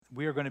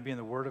we are going to be in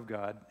the Word of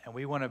God, and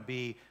we want to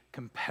be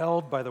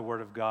compelled by the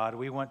Word of God.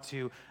 We want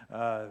to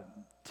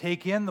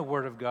take in the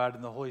Word of God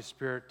and the Holy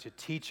Spirit to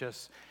teach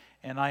us.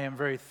 And I am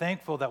very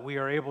thankful that we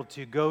are able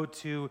to go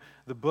to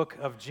the book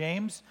of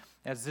James,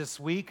 as this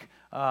week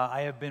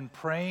I have been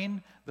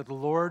praying that the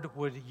Lord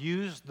would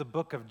use the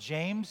book of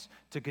James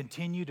to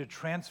continue to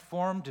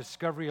transform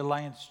Discovery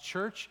Alliance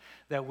Church,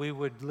 that we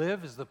would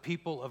live as the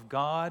people of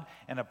God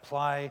and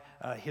apply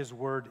His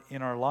Word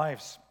in our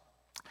lives.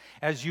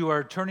 As you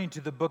are turning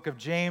to the book of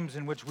James,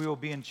 in which we will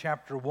be in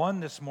chapter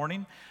 1 this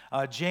morning,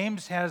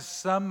 James has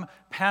some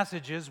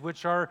passages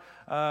which are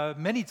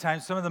many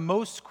times some of the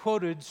most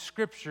quoted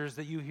scriptures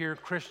that you hear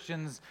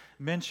Christians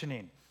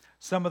mentioning.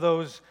 Some of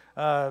those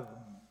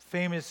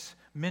famous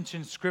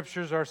mentioned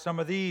scriptures are some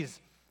of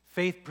these.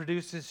 Faith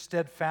produces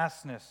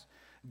steadfastness.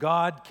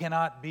 God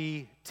cannot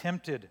be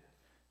tempted.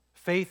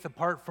 Faith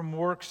apart from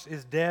works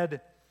is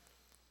dead.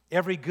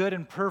 Every good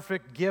and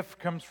perfect gift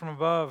comes from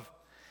above.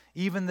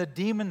 Even the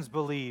demons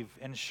believe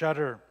and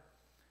shudder.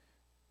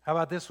 How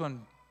about this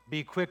one?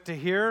 Be quick to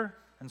hear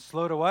and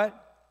slow to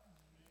what?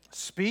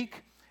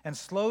 Speak, and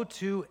slow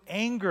to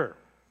anger.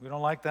 We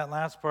don't like that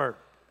last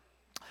part.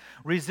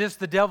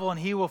 Resist the devil and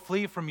he will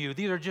flee from you.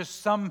 These are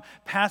just some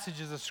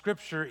passages of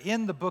Scripture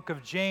in the book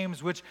of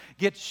James which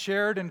get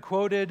shared and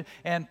quoted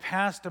and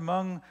passed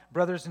among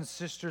brothers and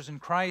sisters in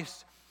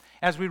Christ.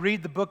 As we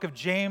read the book of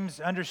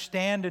James,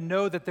 understand and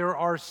know that there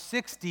are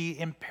 60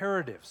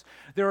 imperatives.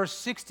 There are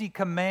 60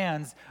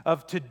 commands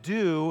of to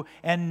do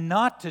and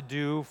not to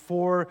do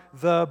for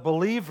the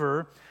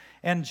believer.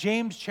 And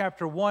James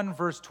chapter 1,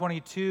 verse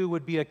 22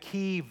 would be a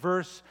key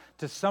verse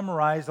to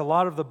summarize a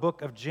lot of the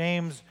book of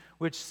James,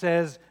 which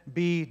says,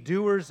 "Be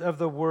doers of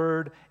the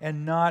word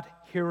and not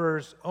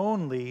hearers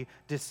only,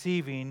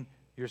 deceiving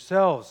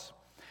yourselves."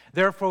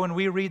 Therefore, when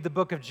we read the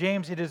book of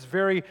James, it is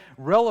very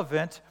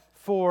relevant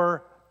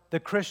for the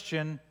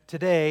Christian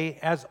today,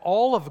 as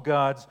all of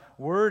God's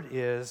Word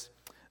is,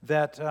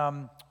 that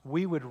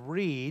we would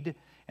read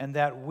and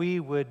that we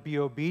would be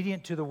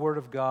obedient to the Word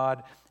of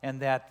God and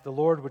that the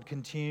Lord would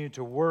continue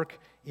to work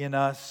in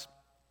us.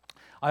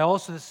 I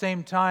also at the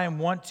same time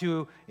want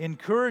to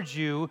encourage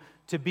you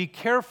to be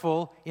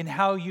careful in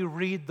how you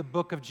read the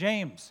book of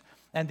James,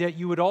 and that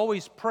you would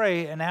always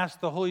pray and ask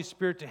the Holy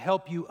Spirit to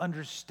help you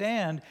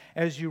understand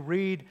as you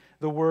read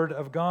the Word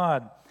of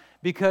God.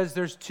 Because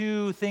there's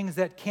two things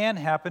that can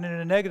happen in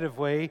a negative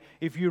way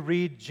if you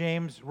read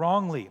James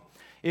wrongly.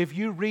 If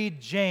you read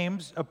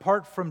James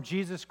apart from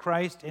Jesus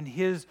Christ and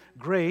His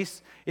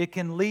grace, it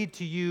can lead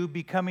to you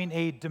becoming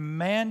a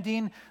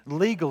demanding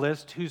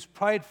legalist who's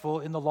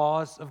prideful in the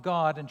laws of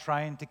God and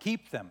trying to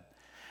keep them.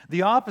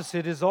 The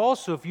opposite is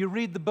also, if you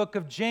read the book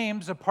of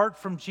James apart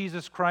from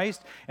Jesus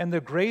Christ and the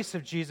grace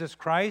of Jesus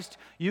Christ,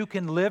 you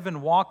can live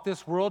and walk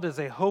this world as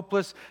a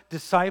hopeless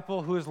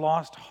disciple who has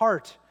lost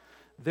heart.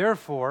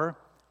 Therefore,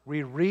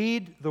 we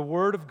read the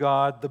Word of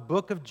God, the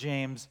book of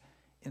James,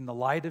 in the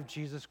light of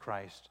Jesus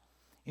Christ,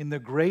 in the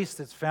grace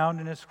that's found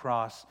in His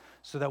cross,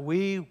 so that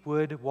we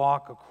would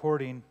walk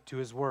according to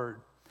His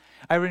Word.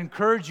 I would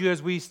encourage you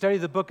as we study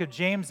the book of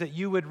James that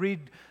you would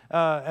read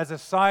as a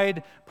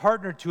side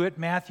partner to it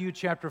Matthew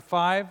chapter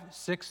 5,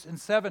 6, and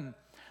 7.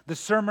 The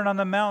Sermon on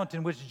the Mount,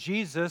 in which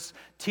Jesus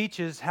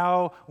teaches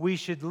how we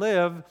should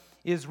live,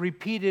 is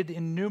repeated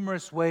in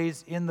numerous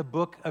ways in the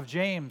book of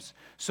James.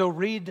 So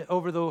read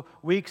over the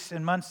weeks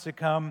and months to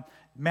come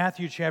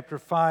Matthew chapter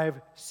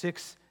 5,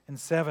 6, and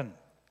 7.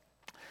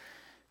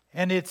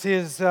 And it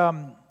is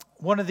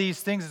one of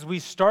these things as we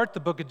start the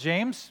book of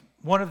James,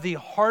 one of the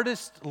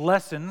hardest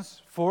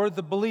lessons for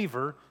the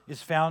believer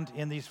is found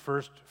in these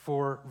first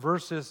 4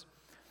 verses.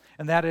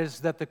 And that is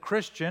that the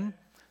Christian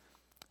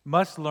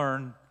must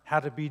learn how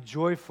to be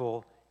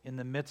joyful in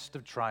the midst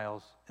of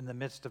trials, in the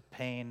midst of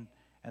pain,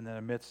 and in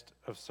the midst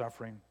of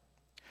suffering.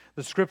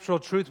 The scriptural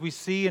truth we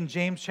see in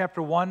James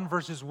chapter 1,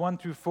 verses 1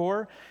 through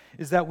 4,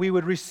 is that we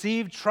would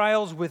receive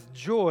trials with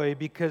joy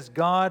because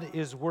God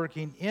is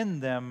working in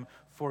them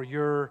for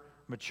your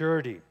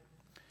maturity.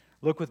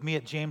 Look with me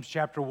at James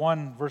chapter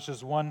 1,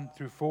 verses 1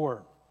 through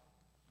 4.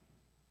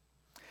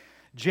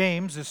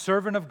 James, a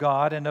servant of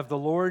God and of the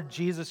Lord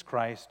Jesus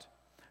Christ,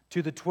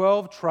 to the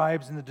 12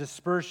 tribes in the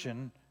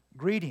dispersion,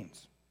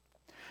 greetings.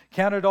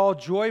 Count it all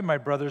joy, my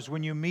brothers,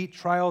 when you meet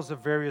trials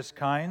of various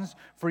kinds,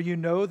 for you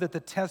know that the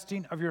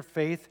testing of your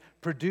faith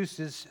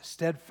produces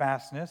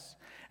steadfastness,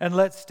 and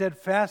let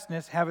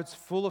steadfastness have its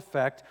full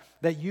effect,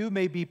 that you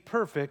may be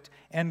perfect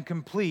and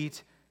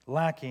complete,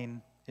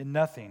 lacking in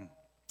nothing.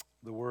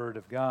 The Word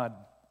of God.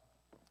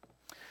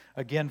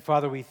 Again,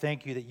 Father, we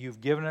thank you that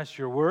you've given us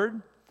your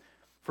Word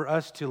for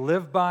us to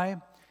live by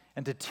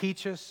and to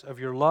teach us of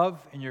your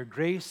love and your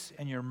grace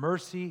and your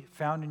mercy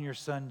found in your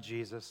Son,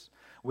 Jesus.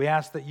 We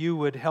ask that you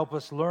would help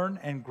us learn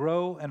and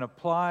grow and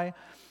apply,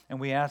 and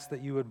we ask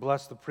that you would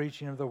bless the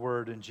preaching of the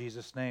word in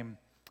Jesus' name.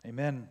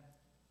 Amen.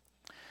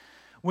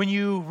 When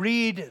you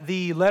read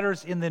the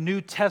letters in the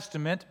New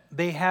Testament,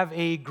 they have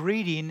a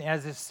greeting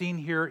as is seen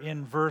here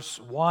in verse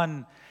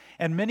 1.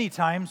 And many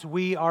times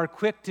we are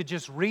quick to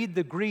just read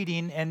the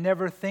greeting and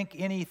never think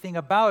anything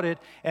about it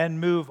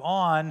and move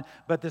on.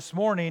 But this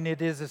morning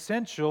it is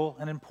essential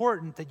and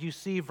important that you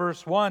see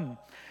verse 1.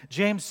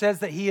 James says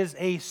that he is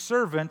a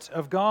servant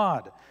of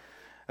God.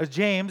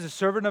 James, a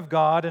servant of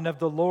God and of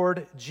the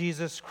Lord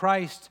Jesus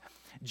Christ.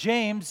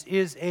 James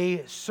is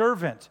a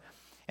servant.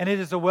 And it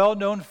is a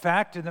well-known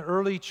fact in the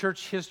early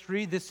church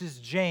history. This is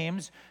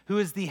James, who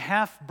is the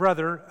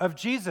half-brother of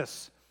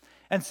Jesus.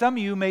 And some of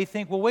you may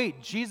think, well,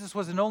 wait, Jesus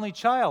was an only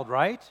child,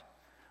 right?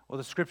 Well,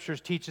 the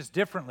Scriptures teach us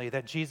differently,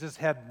 that Jesus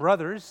had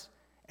brothers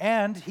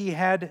and he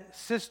had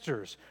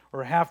sisters,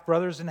 or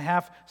half-brothers and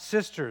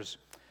half-sisters.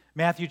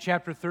 Matthew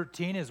chapter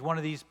 13 is one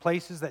of these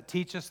places that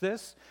teach us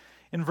this.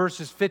 In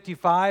verses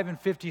 55 and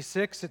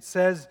 56, it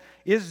says,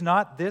 "Is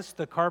not this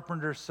the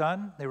carpenter's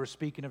son?" They were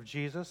speaking of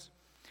Jesus.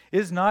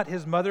 "Is not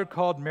his mother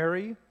called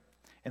Mary?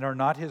 And are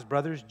not his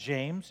brothers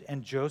James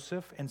and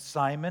Joseph and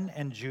Simon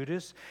and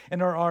Judas?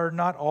 And are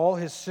not all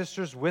his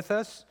sisters with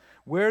us?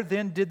 Where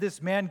then did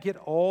this man get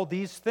all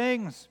these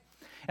things?"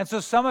 And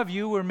so some of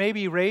you were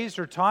maybe raised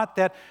or taught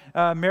that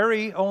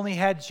Mary only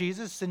had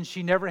Jesus and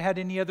she never had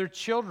any other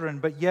children.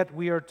 But yet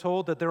we are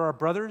told that there are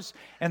brothers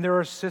and there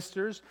are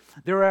sisters.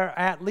 There are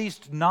at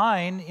least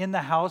 9 in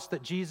the house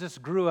that Jesus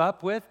grew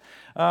up with.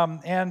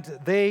 And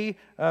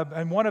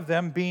one of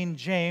them being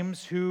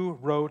James, who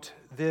wrote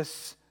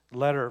this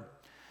letter.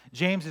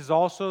 James is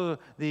also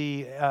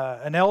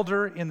an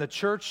elder in the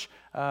church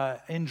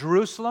in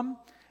Jerusalem.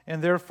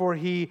 And therefore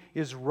he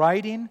is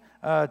writing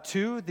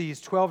to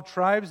these 12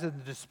 tribes of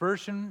the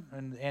dispersion,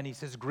 and he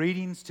says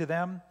greetings to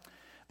them.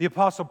 The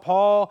Apostle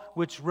Paul,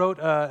 which wrote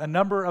a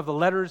number of the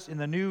letters in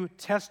the New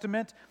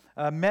Testament,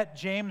 met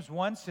James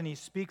once, and he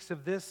speaks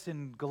of this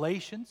in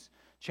Galatians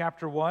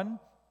chapter 1.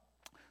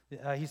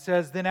 He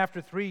says, "Then after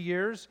 3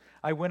 years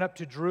I went up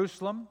to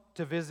Jerusalem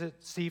to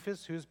visit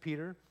Cephas," who is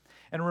Peter,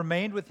 "and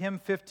remained with him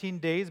 15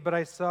 days, but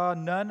I saw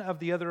none of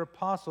the other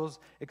apostles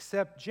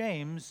except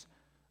James,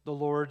 the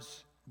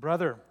Lord's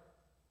brother."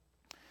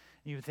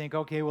 You think,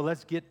 okay, well,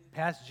 let's get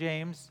past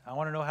James. I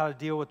want to know how to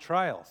deal with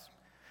trials.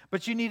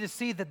 But you need to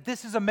see that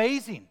this is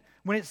amazing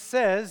when it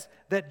says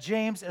that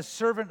James, a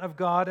servant of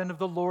God and of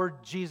the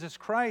Lord Jesus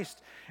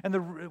Christ.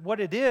 And what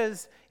it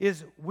is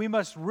we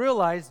must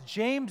realize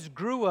James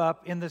grew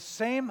up in the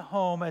same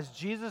home as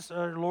Jesus,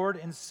 our Lord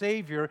and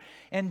Savior.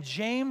 And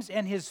James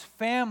and his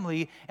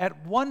family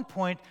at one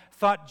point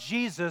thought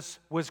Jesus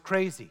was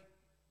crazy.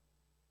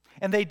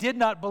 And they did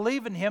not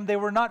believe in him. They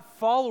were not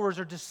followers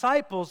or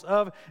disciples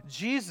of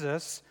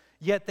Jesus,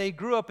 yet they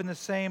grew up in the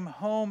same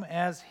home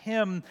as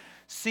him,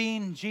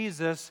 seeing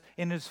Jesus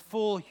in his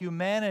full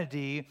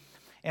humanity,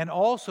 and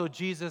also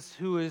Jesus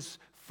who is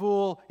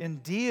full in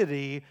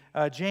deity.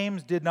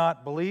 James did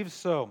not believe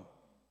so.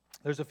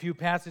 There's a few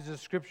passages of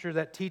Scripture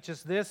that teach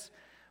us this.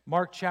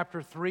 Mark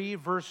chapter 3,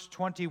 verse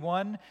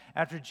 21,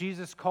 after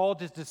Jesus called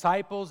his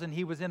disciples and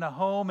he was in a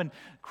home and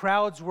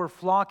crowds were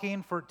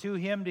flocking to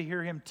him to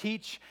hear him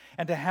teach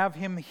and to have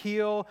him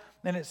heal.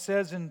 And it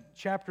says in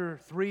chapter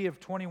 3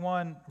 of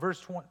 21, verse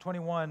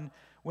 21,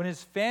 when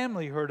his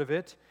family heard of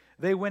it,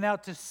 they went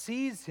out to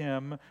seize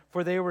him,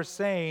 for they were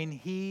saying,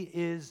 "He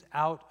is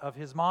out of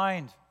his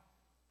mind."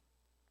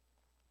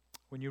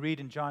 When you read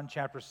in John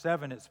chapter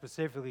 7, it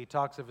specifically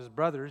talks of his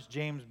brothers,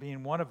 James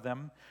being one of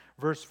them.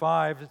 Verse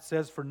 5, it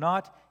says, "For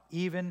not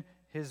even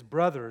his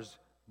brothers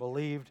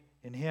believed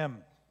in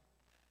him."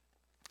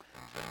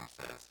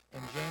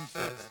 And James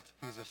says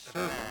he's a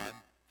servant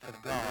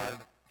of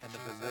God and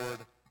of the Lord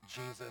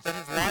Jesus. That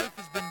his life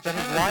has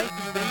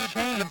been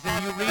changed.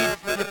 And you read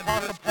the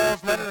Apostle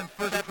Paul's letter in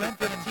 1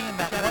 Corinthians 15,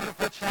 that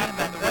wonderful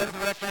chapter on the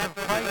resurrection of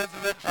Christ.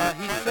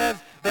 He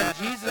says that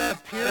Jesus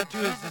appeared to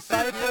his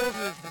disciples,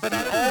 but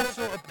he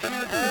also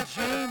appeared to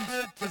James,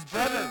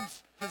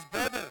 his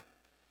brother.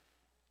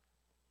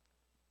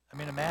 I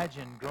mean,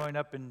 imagine growing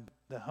up in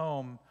the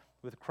home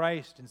with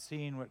Christ and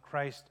seeing what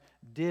Christ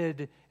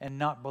did and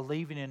not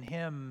believing in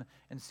him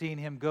and seeing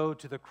him go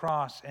to the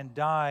cross and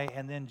die,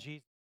 and then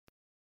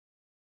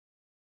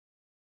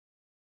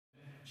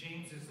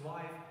James's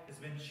life has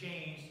been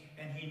changed,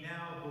 and he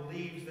now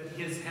believes that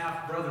his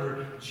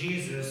half-brother,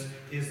 Jesus,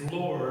 is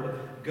Lord,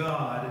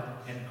 God,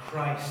 and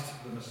Christ,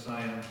 the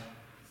Messiah.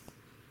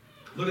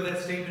 Look at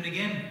that statement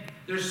again.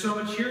 There's so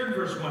much here in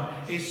verse 1.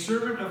 A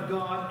servant of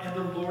God and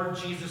the Lord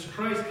Jesus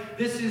Christ.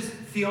 This is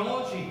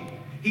theology.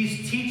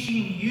 He's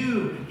teaching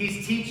you,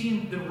 he's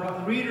teaching the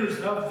readers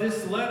of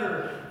this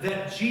letter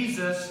that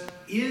Jesus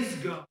is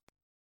God,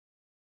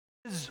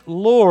 is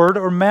Lord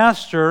or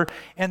Master,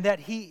 and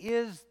that he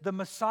is the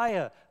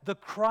Messiah, the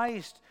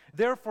Christ.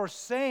 Therefore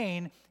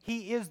saying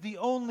he is the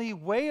only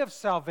way of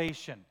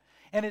salvation.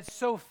 And it's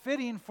so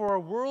fitting for a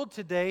world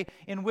today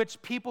in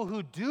which people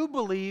who do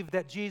believe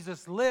that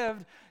Jesus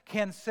lived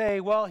can say,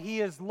 well, he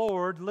is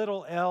Lord,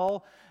 little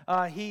l.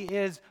 He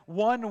is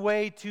one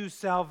way to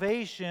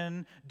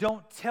salvation.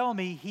 Don't tell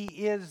me he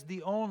is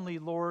the only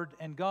Lord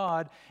and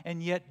God.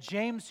 And yet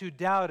James, who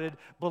doubted,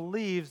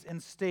 believes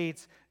and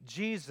states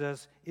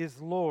Jesus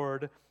is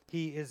Lord,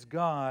 he is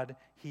God,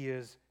 he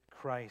is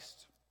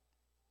Christ.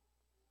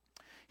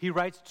 He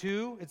writes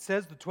to, it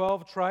says, the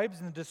 12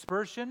 tribes in the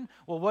dispersion.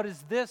 Well, what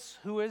is this?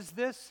 Who is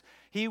this?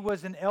 He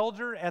was an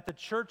elder at the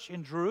church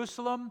in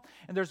Jerusalem,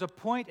 and there's a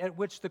point at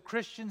which the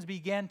Christians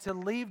began to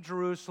leave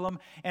Jerusalem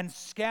and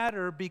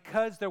scatter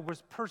because there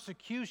was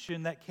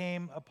persecution that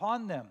came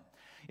upon them.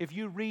 If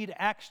you read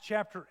Acts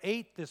chapter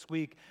 8 this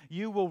week,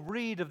 you will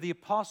read of the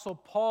Apostle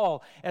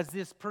Paul as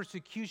this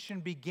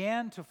persecution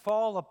began to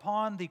fall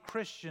upon the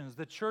Christians,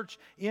 the church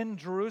in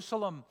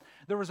Jerusalem.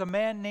 There was a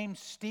man named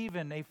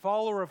Stephen, a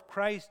follower of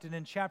Christ, and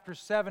in chapter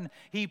 7,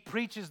 he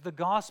preaches the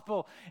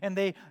gospel, and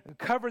they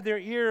cover their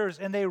ears,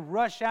 and they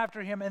rush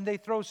after him, and they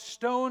throw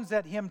stones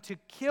at him to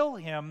kill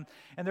him.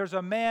 And there's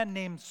a man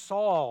named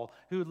Saul,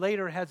 who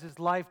later has his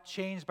life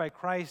changed by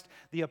Christ,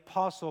 the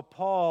Apostle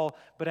Paul,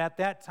 but at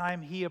that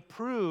time he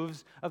approves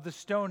of the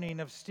stoning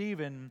of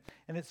Stephen.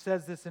 And it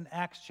says this in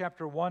Acts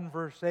chapter 1,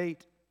 verse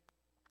 8.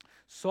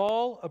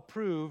 Saul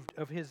approved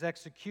of his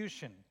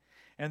execution,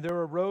 and there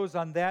arose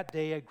on that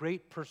day a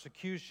great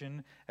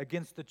persecution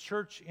against the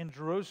church in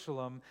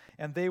Jerusalem,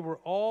 and they were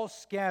all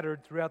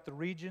scattered throughout the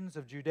regions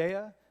of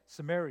Judea,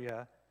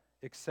 Samaria,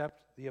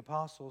 except the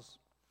apostles.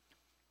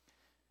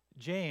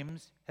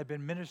 James had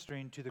been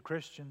ministering to the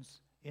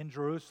Christians in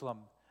Jerusalem.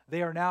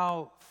 They are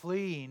now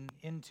fleeing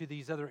into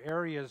these other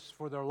areas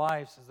for their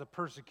lives as the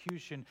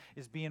persecution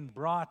is being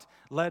brought,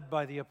 led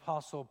by the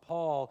Apostle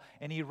Paul.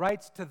 And he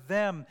writes to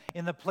them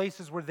in the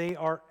places where they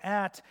are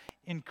at,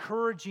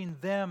 encouraging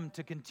them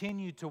to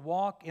continue to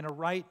walk in a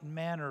right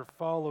manner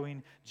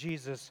following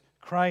Jesus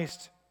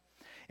Christ.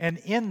 And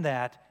in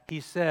that, he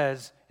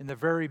says in the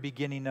very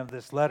beginning of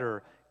this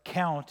letter,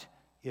 count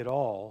it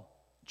all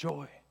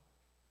joy.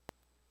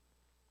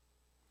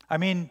 I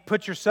mean,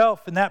 put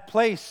yourself in that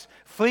place,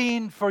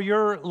 fleeing for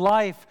your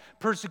life.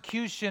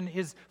 Persecution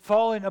is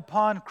falling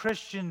upon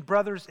Christian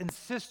brothers and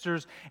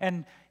sisters.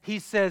 And he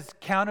says,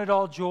 count it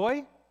all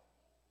joy.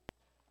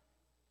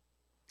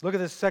 Look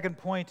at this second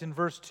point in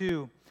verse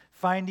 2.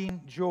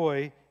 Finding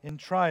joy in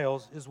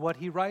trials is what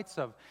he writes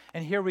of.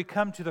 And here we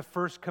come to the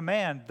first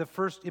command, the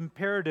first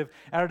imperative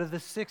out of the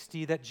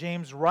 60 that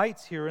James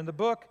writes here in the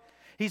book.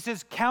 He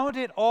says, count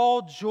it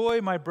all joy,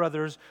 my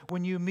brothers,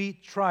 when you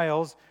meet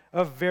trials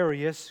of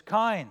various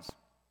kinds.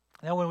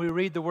 Now, when we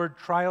read the word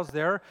trials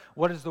there,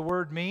 what does the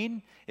word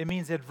mean? It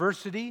means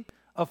adversity,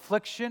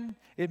 affliction.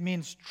 It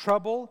means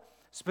trouble,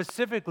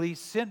 specifically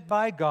sent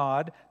by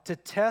God to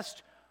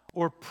test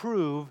or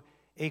prove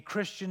a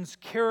Christian's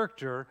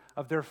character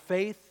of their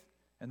faith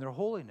and their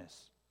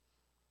holiness.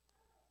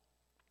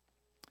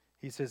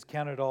 He says,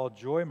 count it all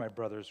joy, my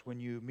brothers, when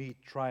you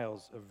meet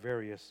trials of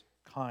various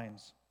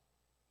kinds.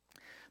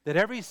 That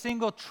every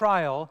single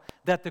trial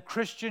that the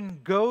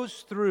Christian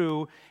goes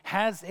through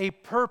has a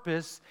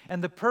purpose,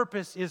 and the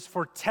purpose is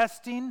for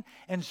testing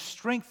and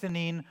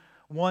strengthening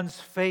one's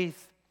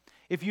faith.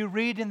 If you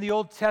read in the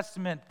Old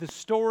Testament the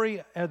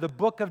story, the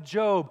book of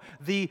Job,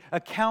 the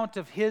account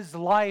of his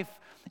life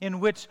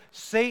in which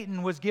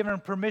Satan was given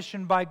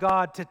permission by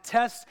God to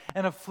test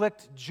and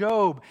afflict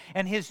Job,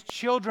 and his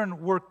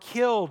children were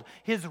killed,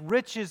 his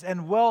riches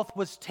and wealth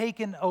was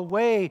taken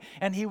away,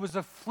 and he was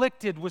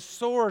afflicted with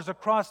sores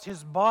across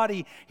his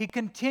body. He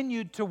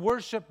continued to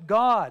worship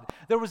God.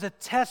 There was a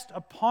test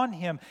upon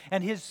him,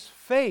 and his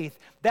faith,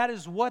 that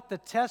is what the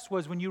test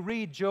was when you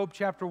read Job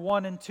chapter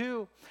 1 and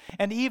 2.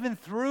 And even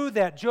through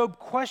that, Job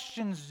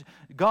questions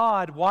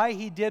God, why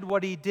he did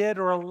what he did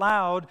or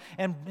allowed,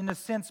 and in a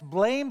sense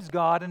blames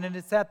God. And then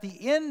it's at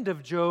the end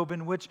of Job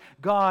in which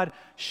God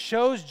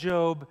shows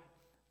Job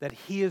that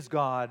he is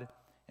God,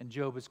 and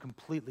Job is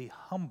completely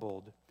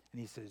humbled. And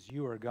he says,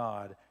 you are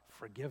God,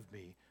 forgive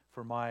me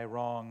for my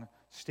wrong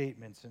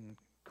statements and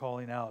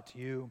calling out to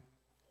you.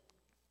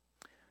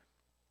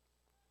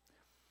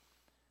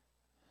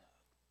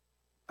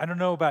 I don't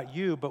know about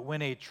you, but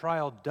when a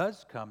trial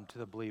does come to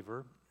the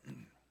believer,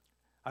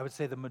 I would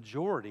say the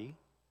majority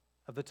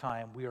of the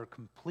time we are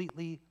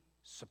completely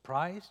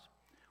surprised,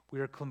 we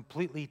are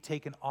completely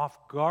taken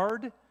off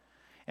guard,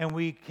 and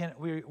we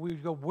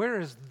go, where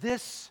is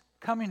this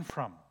coming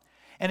from?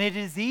 And it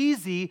is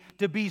easy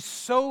to be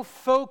so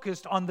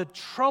focused on the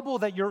trouble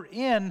that you're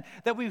in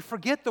that we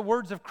forget the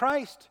words of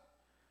Christ.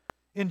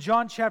 In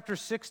John chapter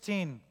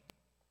 16,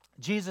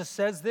 Jesus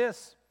says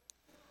this,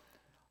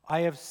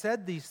 I have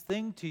said these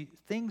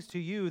things to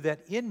you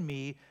that in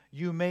me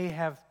you may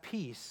have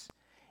peace.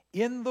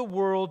 In the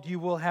world you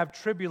will have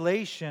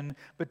tribulation,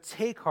 but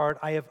take heart,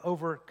 I have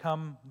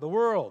overcome the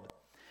world.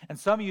 And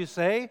some of you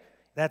say,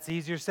 that's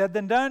easier said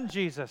than done,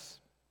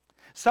 Jesus.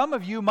 Some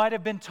of you might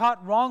have been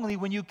taught wrongly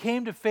when you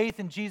came to faith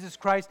in Jesus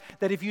Christ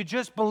that if you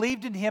just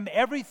believed in Him,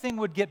 everything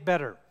would get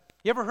better.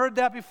 You ever heard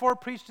that before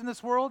preached in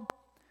this world?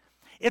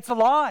 It's a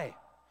lie.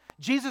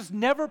 Jesus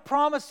never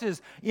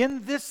promises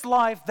in this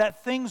life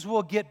that things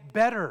will get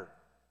better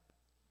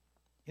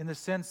in the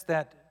sense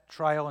that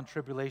trial and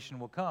tribulation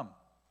will come.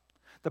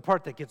 The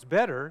part that gets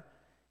better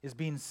is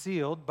being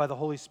sealed by the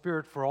Holy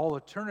Spirit for all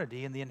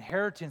eternity and the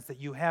inheritance that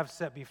you have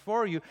set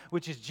before you,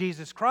 which is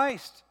Jesus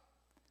Christ.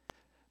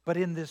 But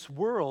in this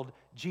world,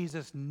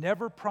 Jesus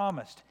never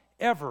promised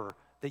ever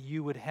that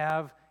you would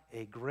have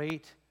a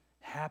great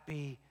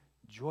happy,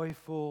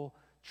 joyful,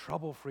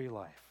 trouble-free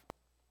life.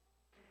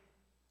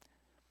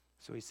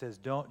 So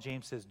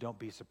James says, don't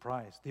be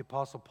surprised. The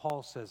Apostle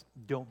Paul says,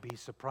 don't be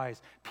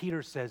surprised.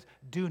 Peter says,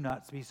 do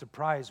not be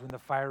surprised when the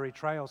fiery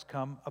trials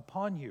come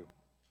upon you.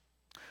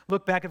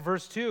 Look back at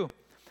verse 2.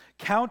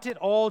 Count it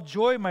all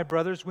joy, my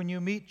brothers, when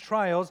you meet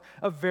trials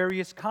of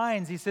various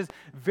kinds. He says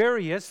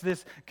various.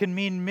 This can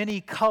mean many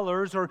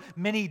colors or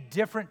many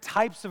different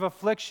types of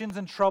afflictions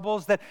and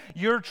troubles, that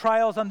your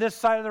trials on this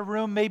side of the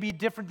room may be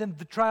different than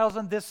the trials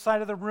on this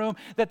side of the room,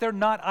 that they're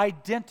not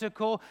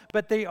identical,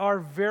 but they are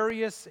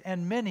various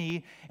and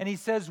many. And he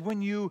says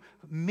when you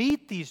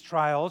meet these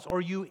trials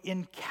or you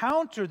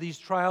encounter these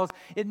trials,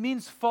 it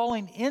means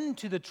falling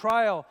into the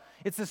trial.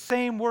 It's the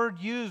same word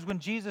used when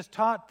Jesus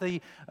taught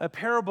the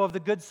parable of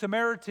the Good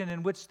Samaritan,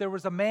 in which there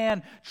was a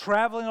man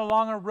traveling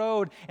along a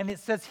road, and it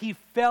says he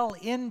fell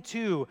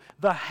into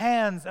the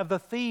hands of the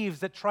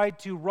thieves that tried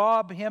to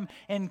rob him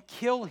and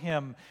kill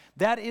him.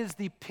 That is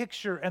the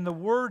picture and the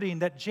wording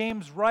that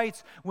James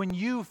writes when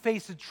you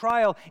face a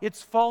trial.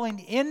 It's falling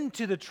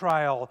into the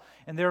trial,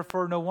 and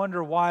therefore no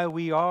wonder why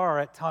we are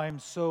at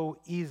times so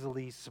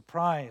easily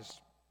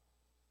surprised.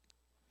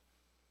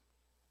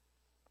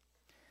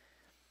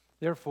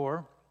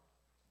 Therefore,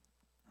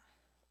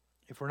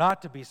 if we're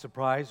not to be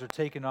surprised or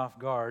taken off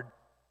guard,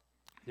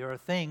 there are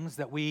things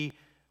that we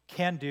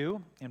can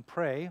do and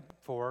pray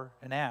for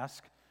and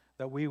ask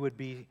that we would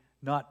be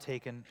not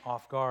taken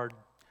off guard.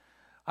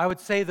 I would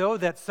say, though,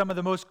 that some of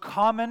the most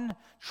common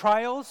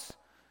trials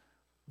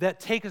that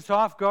take us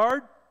off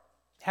guard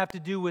have to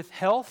do with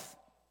health,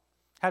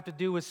 have to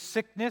do with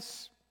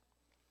sickness,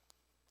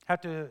 have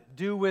to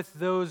do with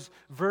those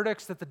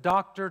verdicts that the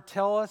doctor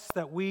tell us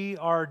that we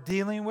are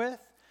dealing with.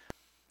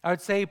 I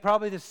would say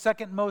probably the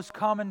second most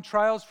common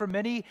trials for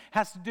many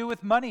has to do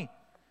with money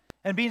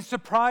and being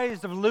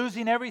surprised of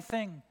losing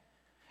everything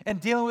and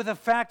dealing with the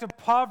fact of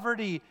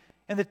poverty,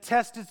 and the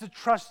test is to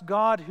trust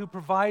God who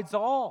provides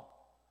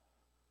all.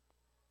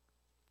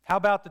 How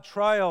about the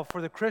trial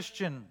for the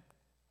Christian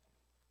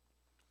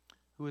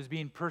who is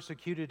being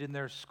persecuted in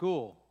their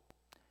school,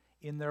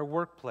 in their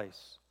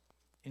workplace,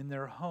 in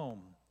their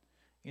home,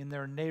 in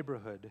their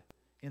neighborhood,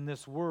 in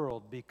this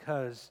world,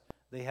 because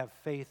they have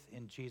faith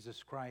in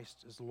Jesus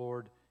Christ as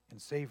Lord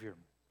and Savior?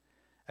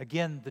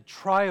 Again, the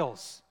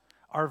trials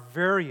are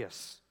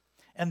various,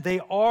 and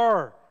they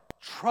are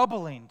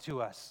troubling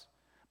to us,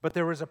 but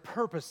there is a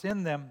purpose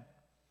in them.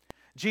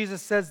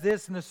 Jesus says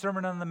this in the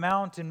Sermon on the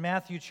Mount in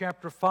Matthew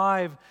chapter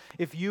 5.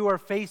 If you are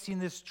facing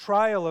this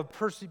trial of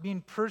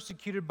being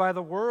persecuted by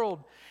the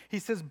world, he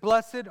says,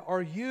 blessed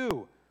are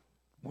you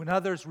when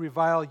others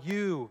revile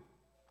you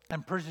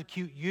and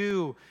persecute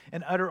you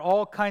and utter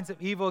all kinds of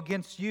evil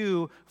against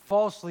you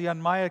falsely on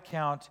my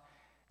account.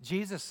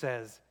 Jesus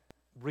says,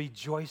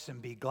 rejoice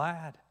and be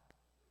glad,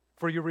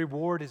 for your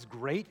reward is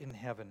great in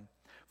heaven.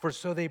 For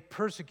so they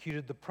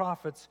persecuted the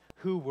prophets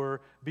who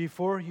were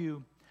before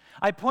you.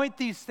 I point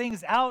these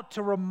things out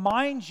to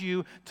remind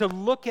you to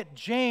look at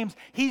James.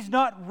 He's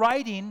not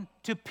writing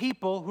to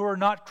people who are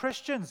not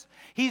Christians.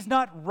 He's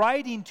not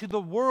writing to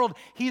the world.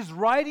 He's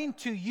writing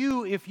to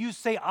you if you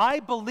say, I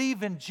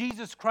believe in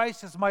Jesus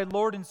Christ as my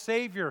Lord and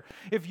Savior.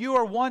 If you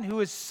are one who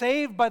is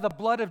saved by the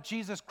blood of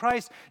Jesus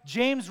Christ,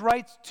 James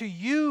writes to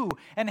you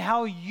and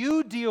how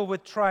you deal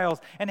with trials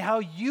and how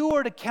you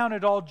are to count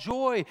it all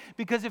joy.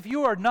 Because if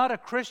you are not a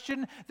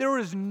Christian, there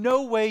is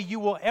no way you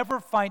will ever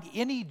find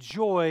any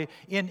joy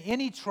in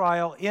any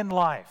trial in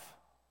life.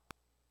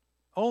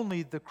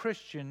 Only the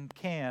Christian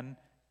can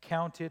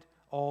count it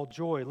all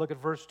joy. Look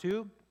at verse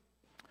 2.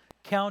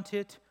 Count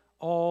it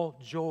all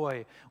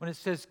joy. When it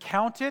says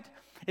count it,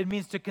 it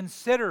means to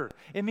consider.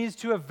 It means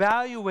to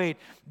evaluate,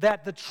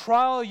 that the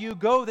trial you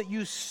go, that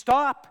you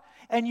stop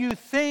and you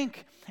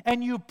think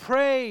and you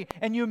pray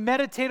and you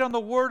meditate on the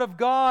Word of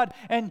God.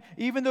 And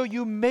even though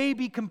you may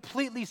be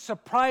completely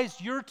surprised,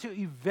 you're to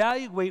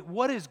evaluate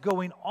what is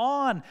going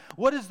on.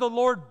 What is the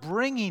Lord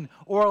bringing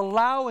or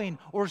allowing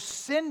or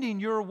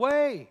sending your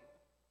way?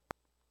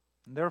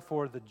 And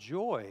therefore, the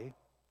joy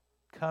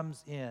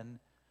comes in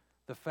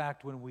the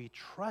fact when we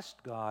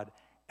trust God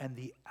and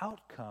the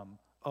outcome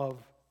of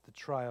the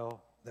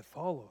trial that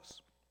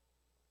follows.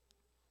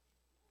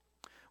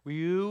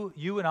 You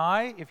and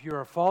I, if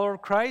you're a follower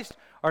of Christ,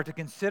 are to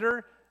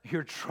consider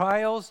your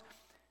trials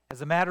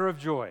as a matter of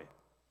joy.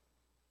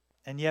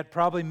 And yet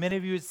probably many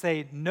of you would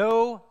say,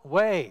 no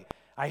way.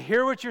 I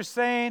hear what you're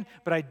saying,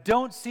 but I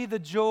don't see the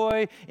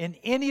joy in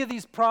any of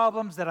these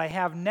problems that I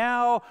have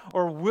now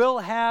or will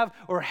have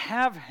or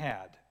have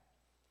had.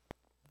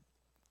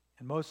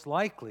 And most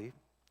likely,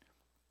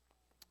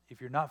 if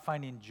you're not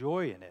finding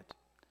joy in it,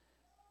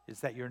 is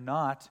that you're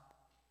not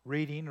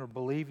reading or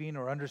believing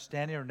or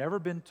understanding or never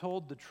been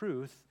told the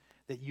truth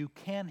that you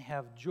can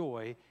have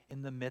joy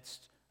in the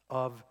midst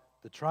of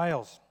the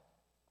trials.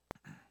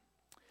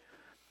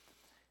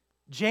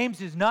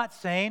 James is not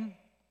saying,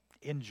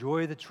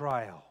 enjoy the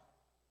trial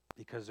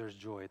because there's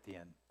joy at the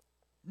end.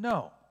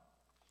 No.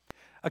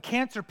 A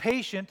cancer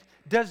patient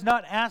does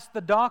not ask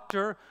the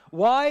doctor,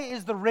 why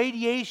is the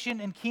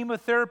radiation and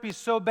chemotherapy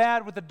so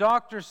bad, with the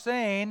doctor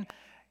saying,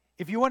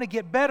 if you want to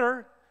get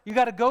better, you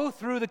got to go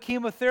through the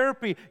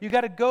chemotherapy. You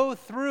got to go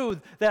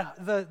through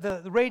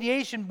the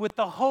radiation with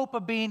the hope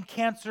of being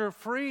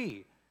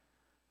cancer-free.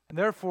 And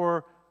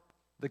therefore,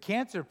 the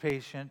cancer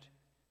patient,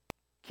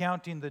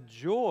 counting the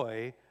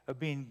joy of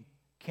being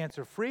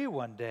cancer-free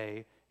one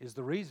day, is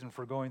the reason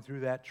for going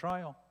through that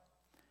trial.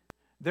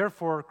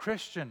 Therefore,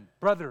 Christian,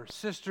 brother,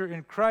 sister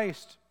in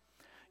Christ,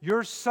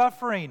 your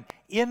suffering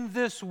in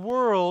this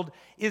world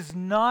is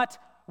not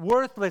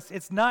worthless.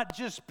 It's not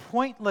just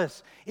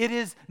pointless. It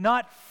is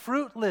not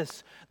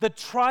fruitless. The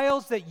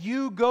trials that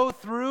you go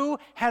through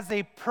has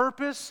a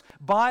purpose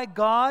by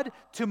God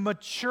to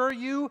mature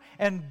you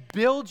and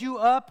build you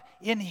up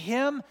in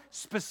Him,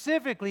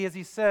 specifically, as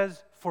He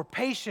says, for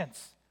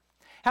patience.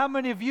 How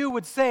many of you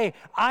would say,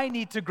 I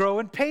need to grow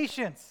in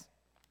patience?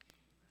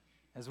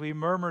 As we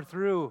murmur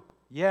through,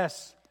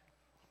 yes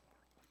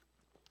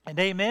and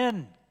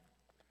amen.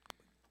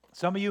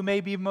 Some of you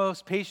may be the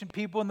most patient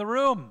people in the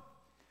room,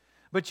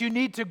 but you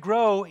need to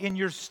grow in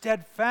your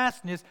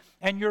steadfastness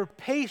and your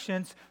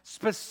patience,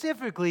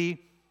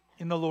 specifically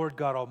in the Lord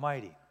God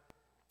Almighty,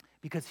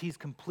 because He's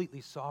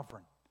completely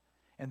sovereign,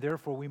 and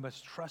therefore we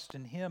must trust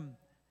in Him.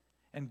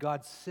 And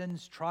God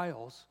sends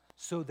trials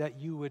so that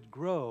you would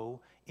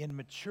grow in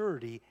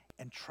maturity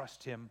and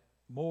trust Him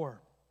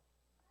more.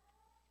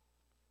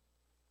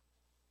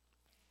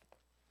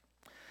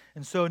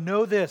 And so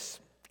know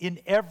this, in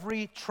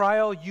every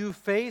trial you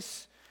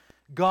face,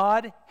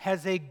 God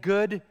has a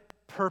good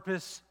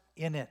purpose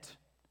in it.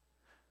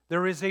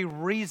 There is a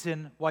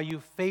reason why you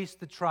face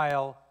the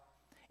trial,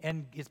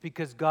 and it's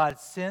because God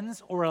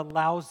sends or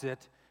allows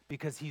it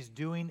because He's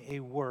doing a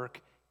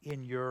work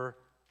in your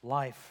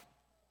life.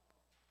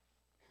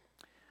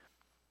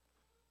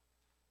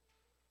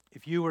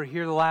 If you were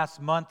here the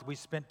last month, we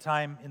spent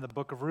time in the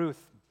book of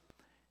Ruth.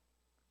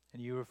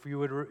 And if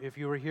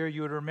you were here,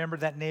 you would remember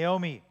that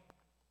Naomi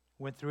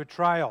went through a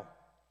trial.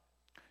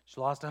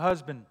 She lost a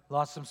husband,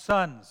 lost some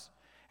sons,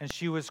 and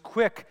she was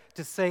quick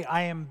to say,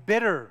 I am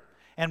bitter,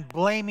 and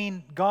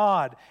blaming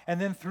God. And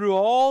then through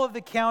all of the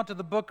account of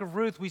the book of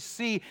Ruth, we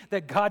see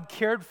that God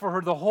cared for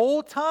her the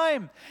whole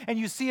time. And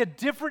you see a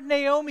different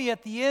Naomi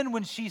at the end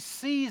when she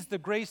sees the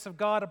grace of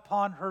God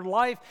upon her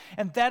life.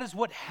 And that is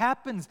what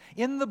happens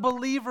in the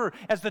believer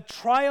as the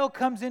trial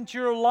comes into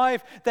your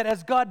life, that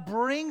as God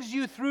brings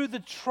you through the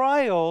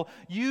trial,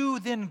 you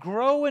then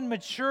grow in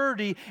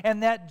maturity,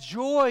 and that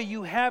joy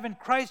you have in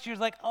Christ, you're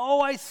like, oh,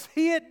 I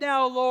see it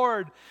now,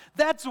 Lord.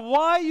 That's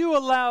why you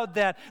allowed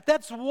that.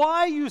 That's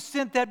why you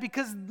sent that,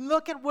 because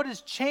look at what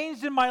has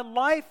changed in my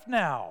life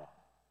now.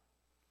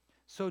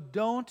 So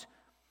don't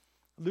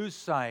lose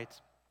sight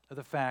of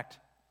the fact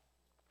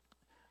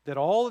that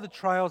all of the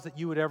trials that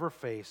you would ever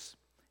face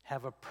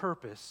have a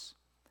purpose,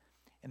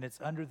 and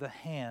it's under the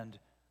hand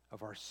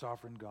of our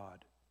sovereign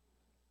God.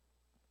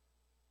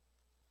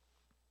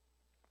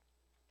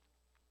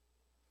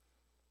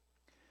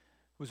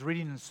 I was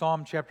reading in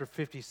Psalm chapter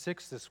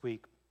 56 this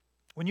week.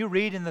 When you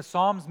read in the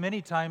Psalms,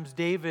 many times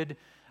David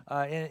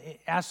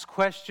asks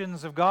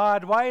questions of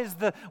God. Why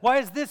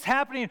is this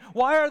happening?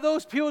 Why are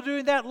those people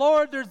doing that?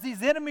 Lord, there's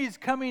these enemies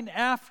coming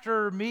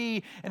after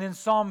me. And in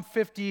Psalm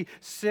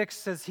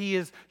 56, as he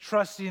is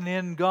trusting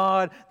in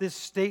God, this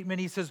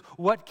statement, he says,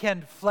 what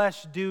can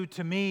flesh do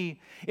to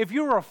me? If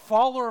you're a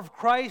follower of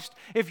Christ,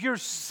 if you're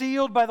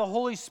sealed by the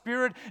Holy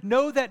Spirit,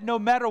 know that no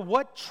matter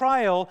what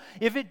trial,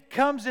 if it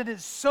comes and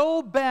it's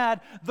so bad,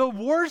 the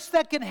worst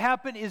that can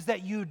happen is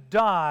that you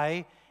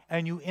die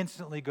and you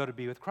instantly go to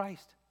be with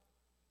Christ.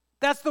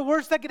 That's the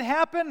worst that can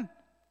happen.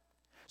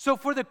 So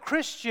for the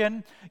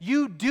Christian,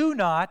 you do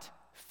not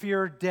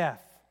fear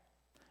death.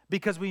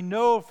 Because we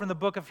know from the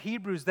book of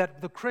Hebrews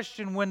that the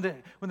Christian, when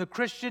the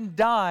Christian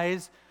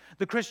dies,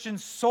 the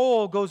Christian's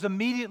soul goes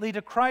immediately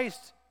to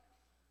Christ.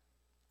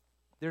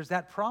 There's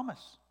that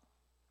promise.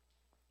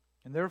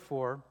 And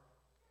therefore,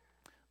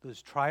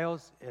 those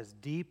trials, as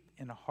deep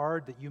and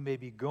hard that you may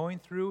be going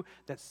through,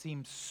 that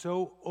seem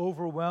so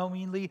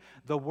overwhelmingly,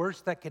 the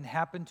worst that can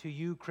happen to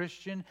you,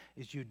 Christian,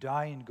 is you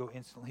die and go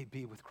instantly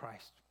be with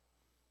Christ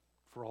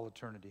for all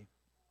eternity.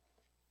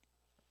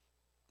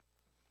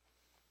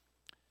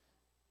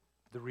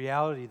 The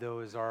reality, though,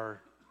 is our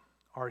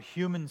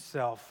human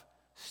self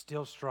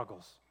still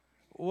struggles.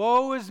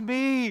 Woe is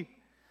me!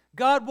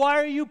 God, why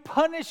are you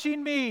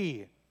punishing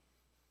me?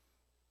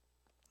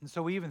 And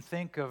so we even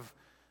think of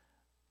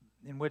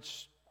in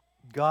which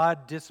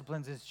God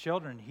disciplines His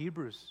children,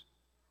 Hebrews.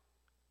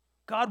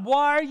 God,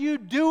 why are you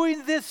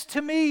doing this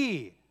to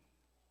me?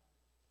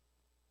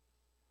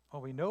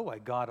 Well, we know why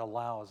God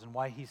allows and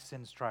why He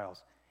sends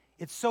trials.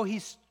 It's so He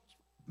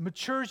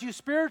matures you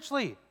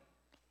spiritually.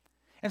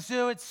 And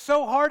so it's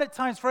so hard at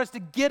times for us to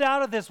get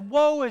out of this,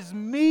 woe is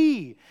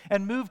me,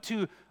 and move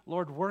to,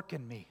 Lord, work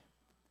in me.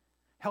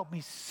 Help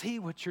me see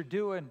what you're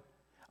doing.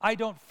 I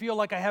don't feel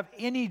like I have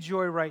any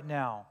joy right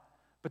now.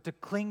 But to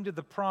cling to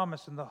the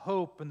promise and the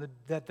hope and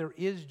that there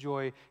is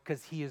joy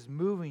because He is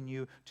moving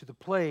you to the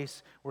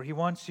place where He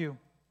wants you.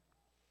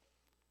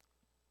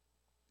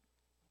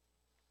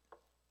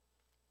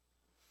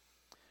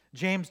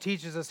 James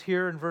teaches us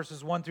here in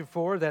verses 1 through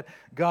 4 that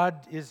God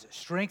is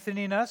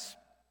strengthening us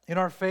in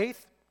our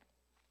faith,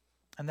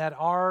 and that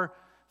our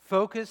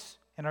focus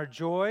and our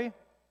joy,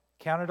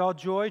 count it all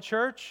joy,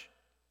 church,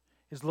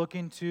 is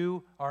looking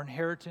to our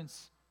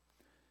inheritance.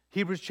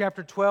 Hebrews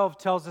chapter 12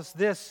 tells us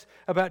this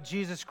about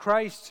Jesus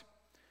Christ.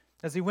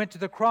 As he went to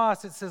the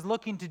cross, it says,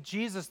 looking to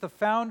Jesus, the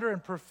founder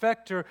and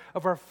perfecter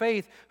of our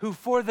faith, who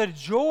for the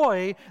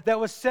joy that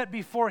was set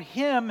before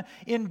him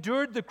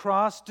endured the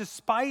cross,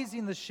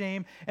 despising the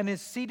shame, and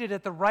is seated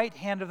at the right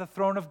hand of the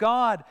throne of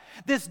God.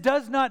 This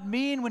does not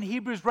mean, when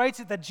Hebrews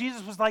writes it, that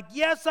Jesus was like,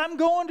 yes, I'm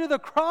going to the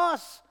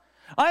cross.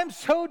 I'm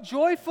so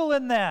joyful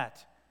in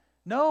that.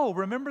 No,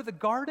 remember the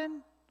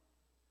garden?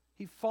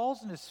 He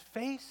falls on his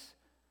face.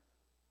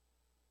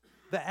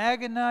 The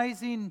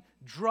agonizing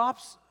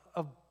drops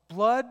of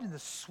blood and the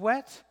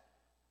sweat.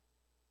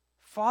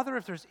 Father,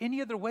 if there's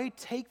any other way,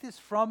 take this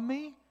from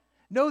me.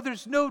 No,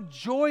 there's no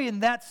joy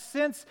in that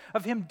sense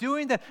of him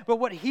doing that. But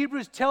what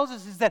Hebrews tells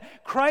us is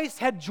that Christ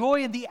had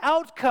joy in the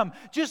outcome,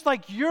 just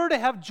like you're to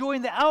have joy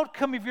in the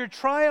outcome of your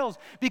trials,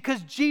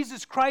 because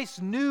Jesus Christ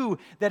knew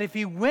that if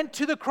he went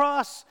to the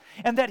cross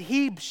and that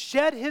he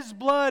shed his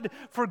blood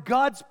for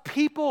God's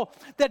people,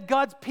 that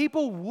God's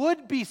people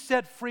would be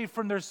set free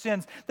from their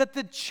sins, that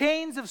the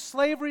chains of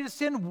slavery to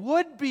sin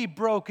would be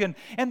broken,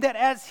 and that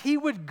as he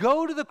would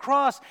go to the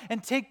cross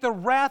and take the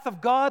wrath of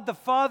God the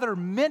Father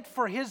meant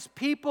for his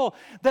people,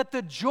 that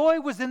the joy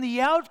was in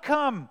the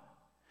outcome,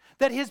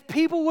 that his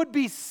people would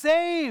be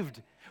saved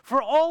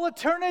for all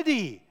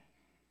eternity.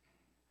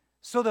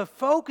 So the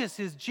focus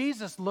is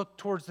Jesus looked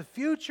towards the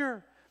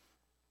future.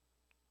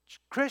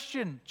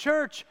 Christian,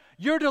 church,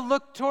 you're to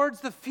look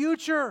towards the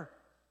future.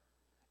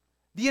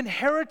 The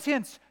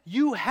inheritance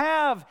you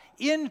have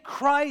in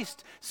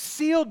Christ,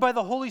 sealed by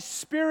the Holy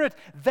Spirit,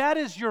 that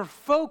is your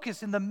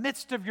focus in the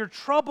midst of your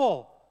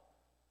trouble.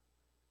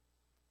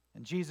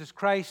 And Jesus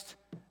Christ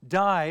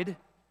died,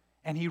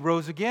 and he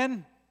rose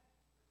again,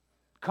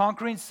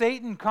 conquering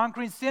Satan,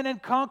 conquering sin,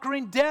 and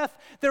conquering death.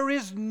 There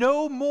is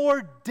no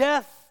more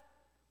death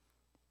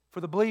for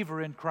the believer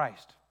in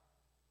Christ.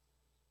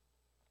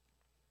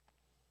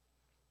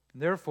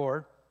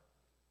 Therefore,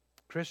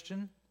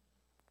 Christian,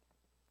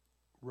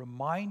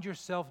 remind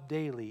yourself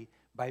daily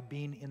by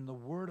being in the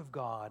Word of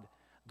God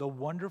the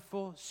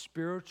wonderful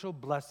spiritual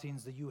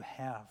blessings that you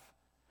have.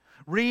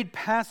 Read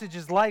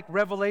passages like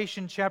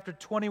Revelation chapter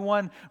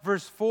 21,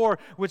 verse 4,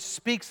 which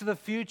speaks of the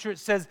future. It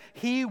says,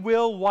 he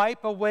will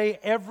wipe away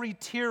every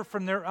tear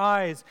from their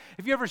eyes.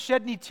 Have you ever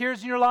shed any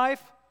tears in your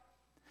life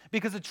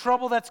because of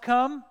trouble that's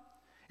come?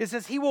 It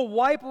says, he will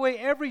wipe away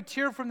every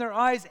tear from their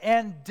eyes,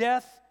 and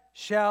death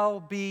shall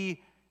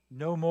be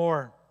no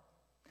more.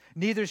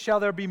 Neither shall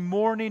there be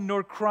mourning,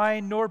 nor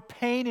crying, nor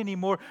pain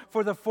anymore,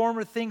 for the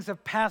former things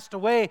have passed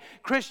away.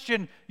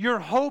 Christian, your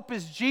hope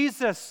is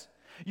Jesus.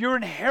 Your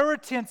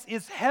inheritance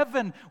is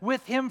heaven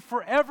with him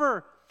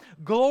forever.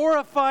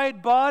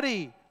 Glorified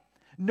body.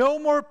 No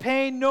more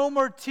pain, no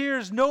more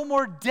tears, no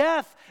more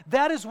death.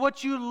 That is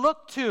what you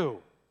look to.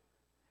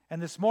 And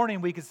this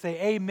morning we can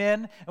say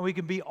amen, and we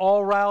can be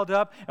all riled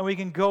up, and we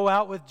can go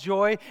out with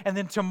joy. And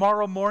then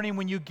tomorrow morning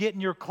when you get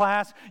in your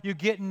class, you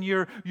get in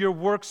your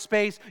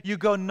workspace, you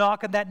go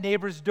knock on that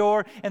neighbor's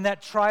door, and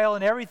that trial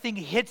and everything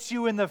hits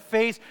you in the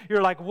face.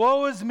 You're like,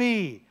 woe is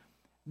me.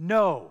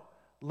 No,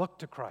 look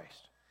to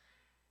Christ.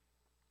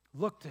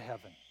 Look to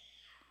heaven.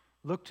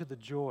 Look to the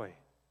joy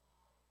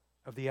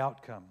of the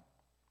outcome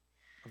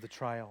of the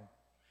trial.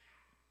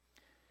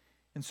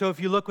 And so if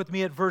you look with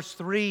me at verse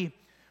 3,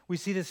 we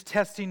see this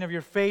testing of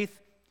your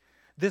faith.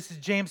 This,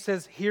 James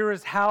says, here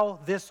is how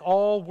this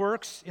all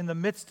works in the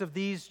midst of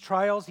these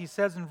trials. He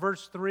says in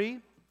verse 3,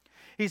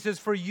 he says,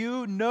 for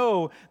you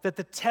know that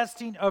the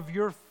testing of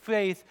your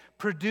faith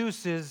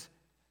produces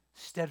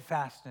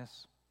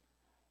steadfastness.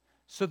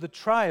 So the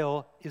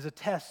trial is a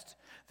test.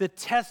 The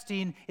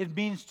testing, it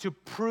means to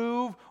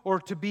prove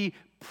or to be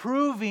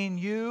proving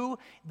you.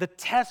 The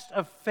test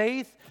of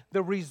faith,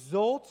 the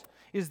result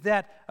is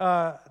that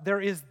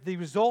there is the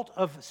result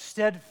of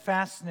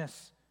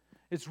steadfastness.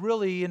 It's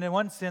really, in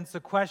one sense,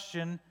 a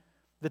question.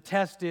 The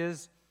test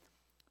is,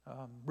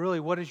 really,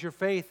 what is your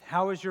faith?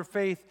 How is your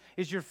faith?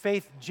 Is your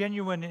faith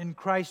genuine in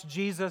Christ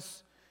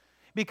Jesus?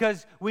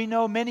 Because we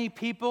know many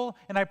people,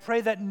 and I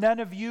pray that none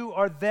of you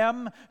are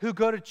them who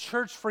go to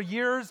church for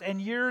years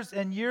and years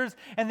and years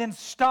and then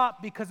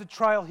stop because a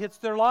trial hits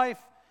their life.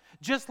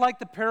 Just like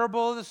the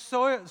parable of the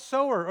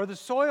sower or the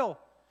soil,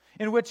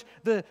 in which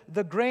the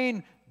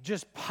grain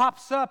just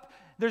pops up.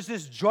 There's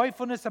this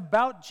joyfulness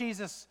about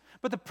Jesus,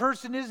 but the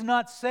person is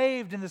not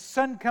saved, and the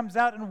sun comes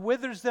out and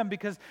withers them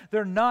because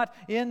they're not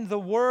in the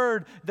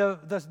Word.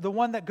 The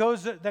one that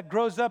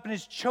grows up and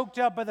is choked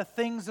out by the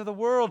things of the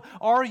world.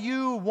 Are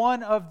you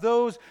one of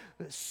those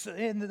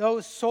in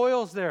those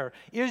soils there?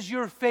 Is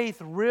your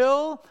faith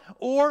real,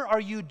 or are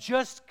you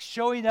just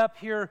showing up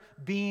here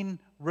being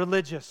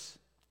religious?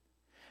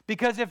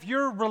 Because if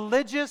you're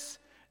religious,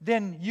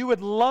 then you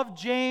would love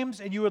James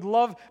and you would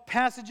love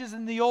passages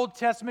in the Old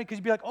Testament because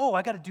you'd be like, oh,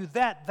 I got to do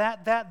that.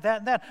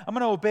 I'm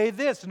going to obey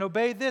this and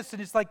obey this.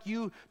 And it's like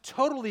you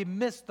totally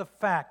miss the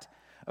fact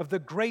of the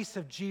grace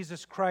of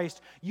Jesus Christ.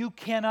 You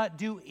cannot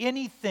do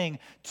anything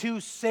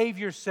to save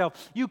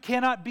yourself. You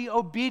cannot be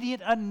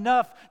obedient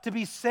enough to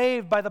be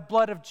saved by the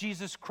blood of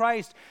Jesus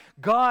Christ.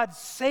 God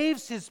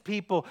saves His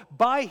people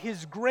by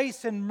His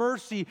grace and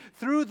mercy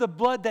through the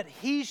blood that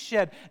He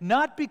shed,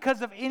 not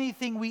because of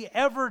anything we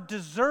ever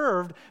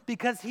deserved,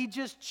 because He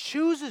just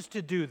chooses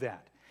to do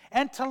that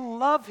and to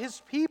love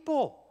His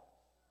people.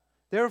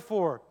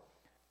 Therefore,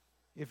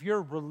 if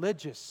you're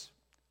religious,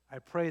 I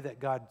pray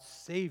that God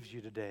saves you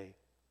today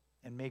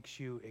and makes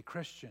you a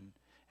Christian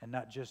and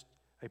not just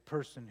a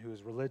person who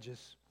is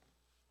religious.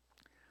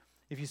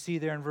 If you see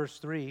there in verse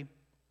 3,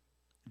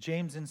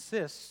 James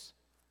insists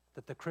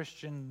that the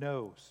Christian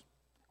knows.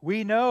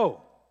 We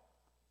know,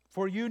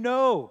 for you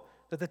know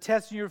that the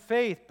testing of your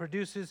faith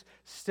produces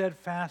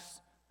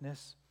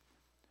steadfastness.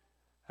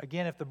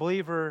 Again, if the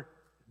believer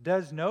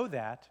does know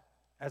that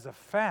as a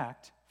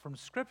fact from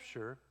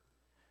Scripture,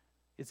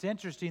 it's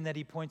interesting that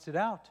he points it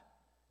out.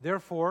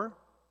 Therefore,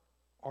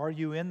 are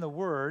you in the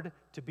Word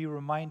to be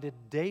reminded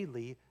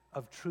daily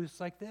of truths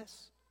like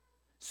this,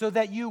 so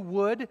that you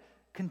would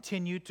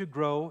continue to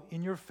grow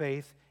in your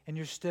faith and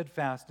your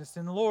steadfastness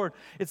in the Lord?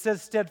 It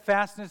says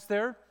steadfastness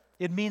there.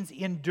 It means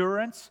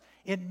endurance.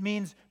 It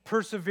means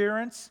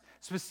perseverance,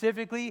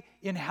 specifically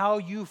in how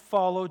you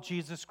follow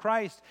Jesus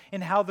Christ, in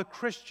how the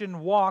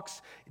Christian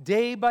walks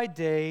day by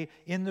day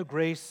in the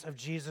grace of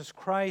Jesus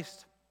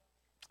Christ.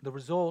 The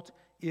result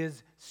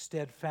is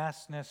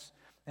steadfastness.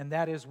 And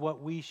that is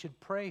what we should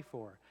pray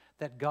for,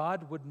 that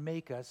God would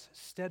make us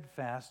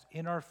steadfast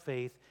in our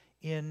faith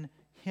in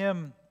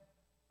Him.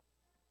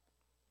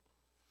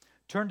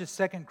 Turn to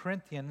 2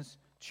 Corinthians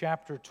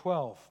chapter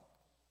 12.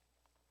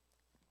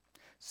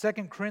 2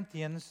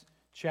 Corinthians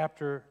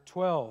chapter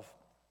 12.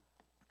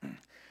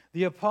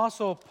 The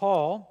Apostle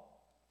Paul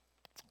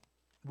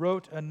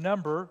wrote a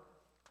number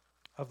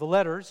of the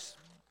letters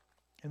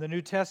in the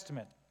New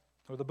Testament,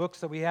 or the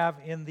books that we have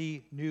in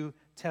the New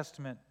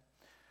Testament.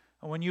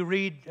 When you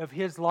read of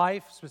his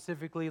life,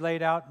 specifically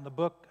laid out in the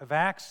book of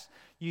Acts,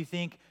 you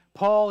think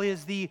Paul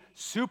is the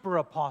super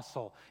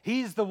apostle.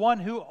 He's the one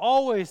who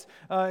always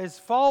is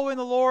following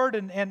the Lord,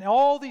 and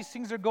all these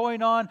things are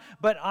going on.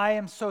 But I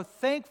am so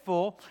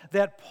thankful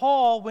that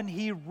Paul, when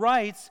he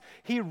writes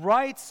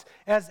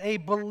as a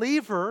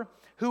believer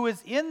who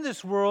is in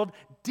this world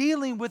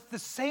dealing with the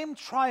same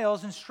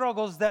trials and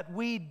struggles that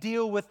we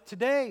deal with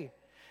today.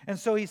 And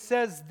so he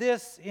says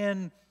this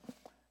in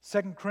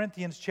 2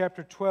 Corinthians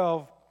chapter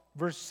 12,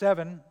 verse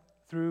 7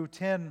 through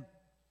 10.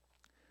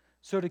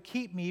 So to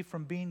keep me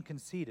from being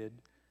conceited,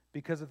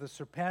 because of the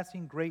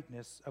surpassing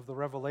greatness of the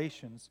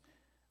revelations,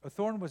 a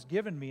thorn was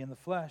given me in the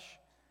flesh,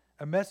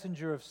 a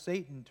messenger of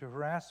Satan to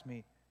harass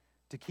me,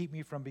 to keep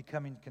me from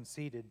becoming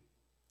conceited.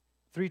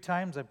 3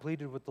 times I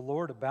pleaded with the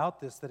Lord about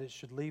this, that it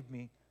should leave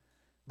me.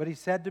 But He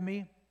said to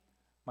me,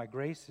 my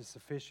grace is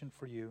sufficient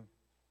for you,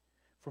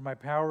 for my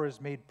power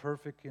is made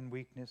perfect in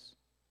weakness.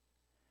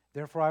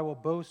 Therefore I will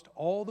boast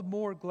all the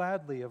more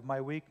gladly of my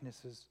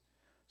weaknesses,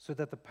 so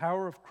that the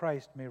power of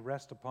Christ may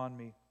rest upon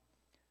me.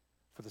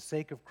 For the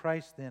sake of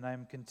Christ, then, I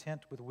am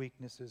content with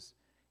weaknesses,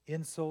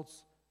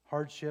 insults,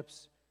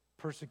 hardships,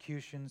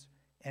 persecutions,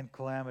 and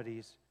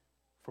calamities.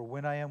 For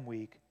when I am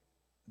weak,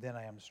 then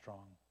I am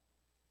strong.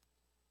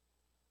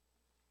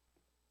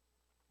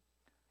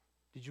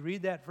 Did you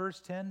read that verse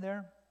 10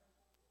 there?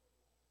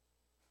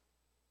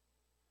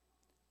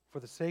 For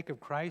the sake of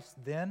Christ,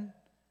 then,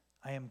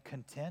 I am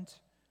content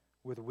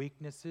with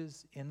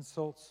weaknesses,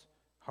 insults,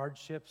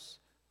 hardships,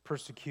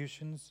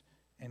 persecutions,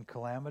 and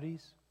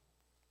calamities.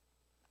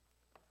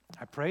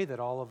 I pray that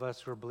all of us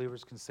who are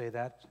believers can say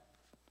that.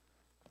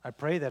 I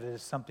pray that it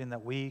is something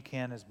that we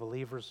can, as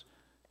believers,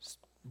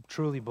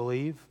 truly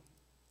believe.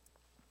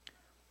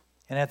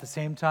 And at the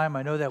same time,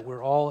 I know that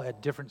we're all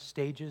at different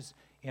stages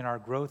in our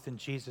growth in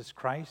Jesus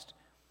Christ,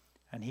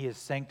 and He is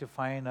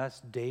sanctifying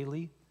us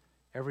daily,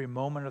 every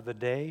moment of the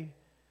day.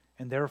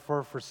 And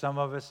therefore, for some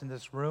of us in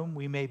this room,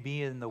 we may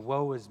be in the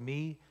woe is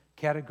me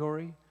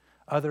category.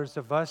 Others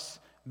of us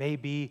may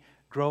be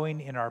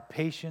growing in our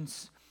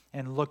patience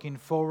and looking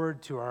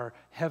forward to our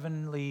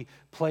heavenly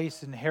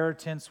place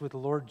inheritance with the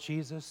Lord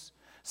Jesus.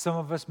 Some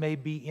of us may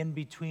be in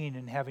between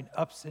and having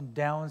ups and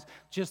downs,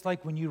 just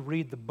like when you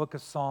read the book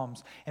of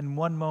Psalms. And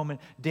one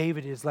moment,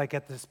 David is like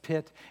at this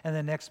pit, and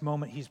the next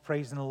moment, he's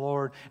praising the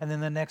Lord. And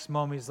then the next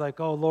moment, he's like,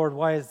 oh, Lord,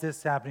 why is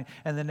this happening?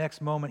 And the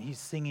next moment, he's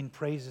singing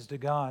praises to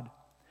God.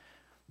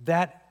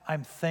 That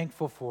I'm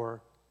thankful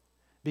for,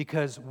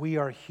 because we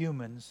are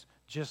humans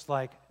just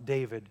like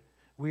David.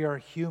 We are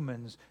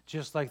humans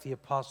just like the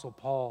Apostle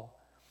Paul.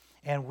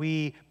 And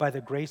we, by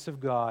the grace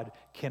of God,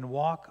 can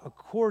walk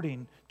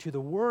according to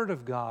the Word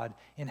of God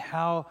in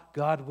how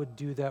God would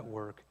do that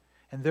work.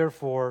 And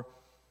therefore,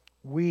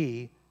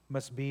 we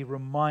must be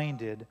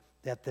reminded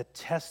that the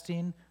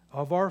testing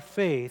of our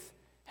faith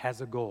has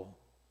a goal.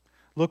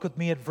 Look with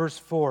me at verse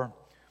 4.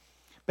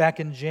 Back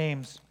in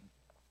James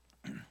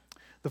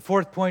The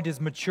fourth point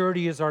is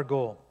maturity is our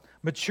goal.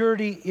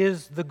 Maturity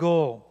is the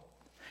goal.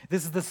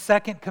 This is the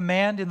second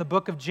command in the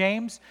book of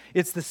James.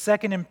 It's the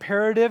second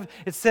imperative.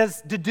 It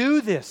says to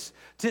do this.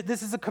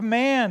 This is a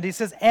command. He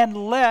says, and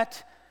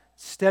let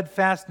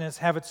steadfastness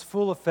have its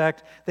full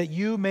effect, that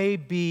you may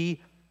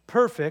be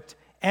perfect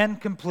and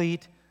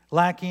complete,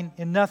 lacking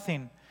in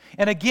nothing.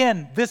 And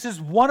again, this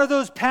is one of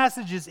those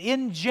passages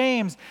in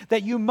James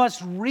that you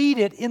must read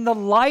it in the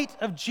light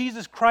of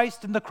Jesus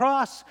Christ and the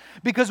cross.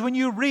 Because when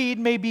you read,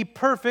 may be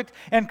perfect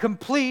and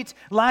complete,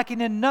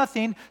 lacking in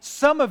nothing,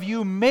 some of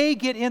you may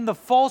get in the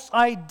false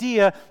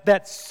idea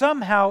that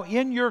somehow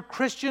in your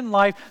Christian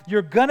life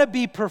you're going to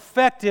be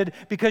perfected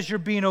because you're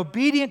being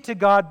obedient to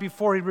God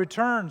before He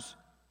returns.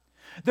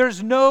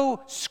 There's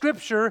no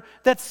scripture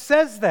that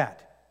says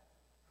that.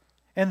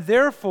 And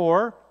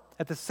therefore,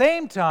 at the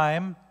same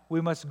time, we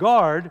must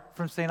guard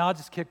from saying, I'll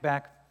just kick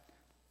back.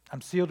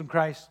 I'm sealed in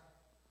Christ.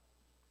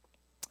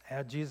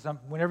 Jesus,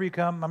 whenever you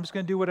come, I'm just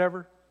going to do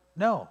whatever.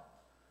 No.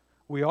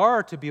 We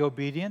are to be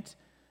obedient.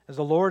 As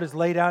the Lord has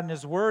laid out in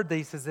His Word, that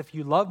He says, if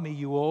you love me,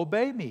 you will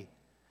obey me.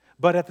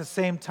 But at the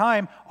same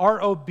time, our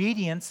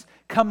obedience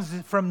comes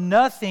from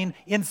nothing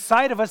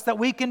inside of us that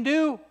we can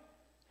do.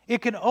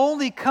 It can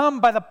only come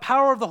by the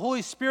power of the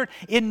Holy Spirit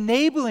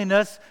enabling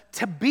us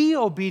to be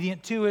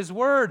obedient to His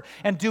Word.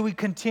 And do we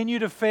continue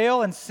to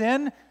fail and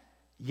sin?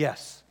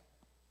 Yes.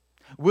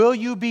 Will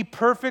you be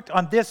perfect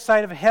on this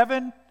side of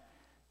heaven?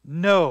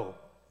 No,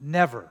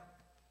 never.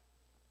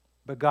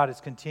 But God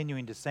is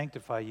continuing to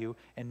sanctify you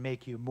and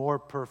make you more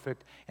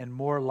perfect and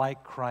more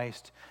like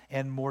Christ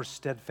and more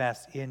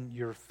steadfast in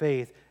your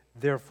faith.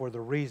 Therefore,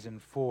 the reason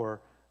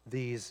for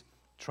these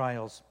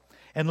trials.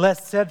 And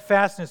let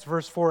steadfastness,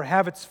 verse 4,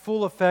 have its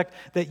full effect,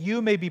 that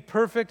you may be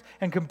perfect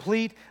and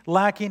complete,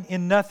 lacking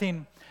in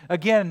nothing.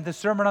 Again, the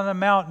Sermon on the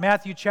Mount,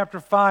 Matthew chapter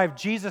 5,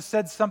 Jesus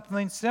said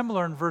something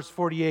similar in verse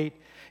 48.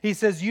 He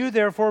says, you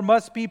therefore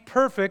must be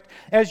perfect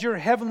as your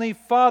heavenly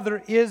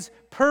Father is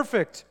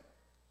perfect.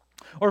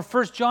 Or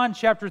 1 John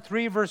chapter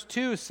 3, verse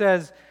 2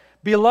 says,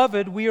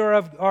 beloved, we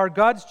are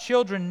God's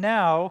children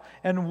now,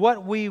 and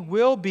what we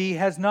will be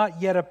has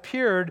not yet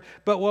appeared,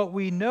 but what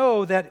we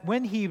know that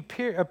when He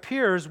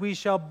appears, we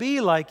shall be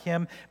like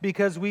Him,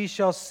 because we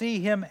shall see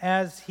Him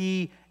as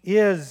He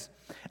is.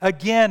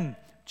 Again,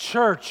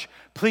 church,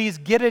 please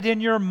get it in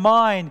your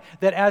mind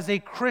that as a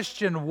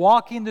Christian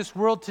walking this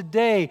world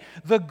today,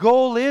 the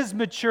goal is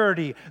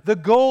maturity. The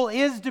goal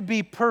is to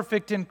be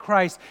perfect in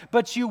Christ,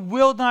 but you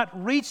will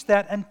not reach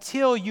that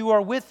until you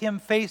are with Him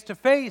face to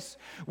face.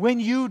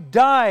 When you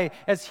die,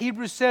 as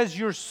Hebrews says,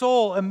 your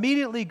soul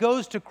immediately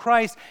goes to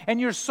Christ,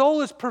 and your soul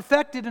is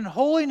perfected in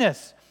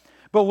holiness.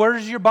 But where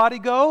does your body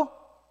go?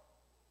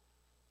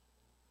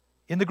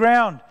 In the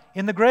ground,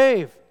 in the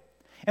grave.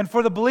 And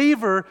for the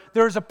believer,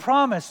 there is a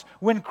promise.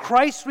 When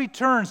Christ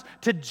returns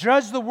to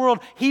judge the world,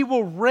 He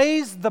will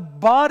raise the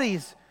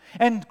bodies,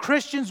 and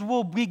Christians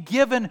will be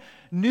given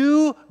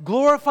new,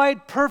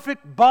 glorified,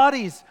 perfect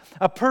bodies,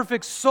 a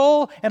perfect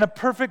soul and a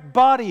perfect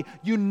body,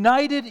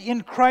 united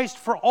in Christ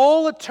for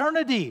all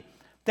eternity.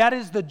 That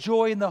is the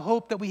joy and the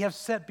hope that we have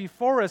set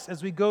before us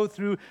as we go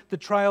through the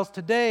trials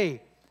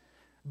today.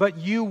 But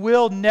you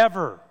will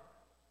never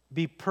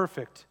be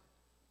perfect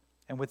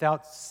and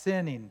without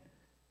sinning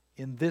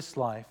in this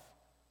life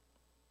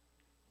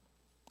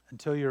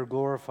until you're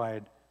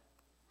glorified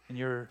and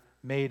you're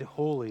made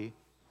holy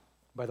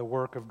by the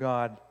work of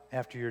God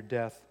after your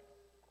death.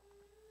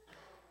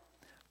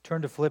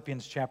 Turn to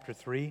Philippians chapter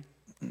 3.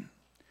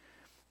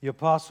 The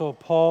Apostle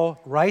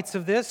Paul writes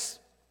of this.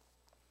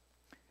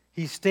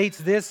 He states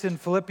this in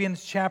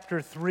Philippians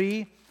chapter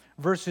 3,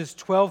 verses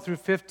 12 through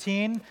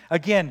 15.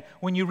 Again,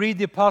 when you read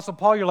the Apostle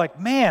Paul, you're like,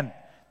 man,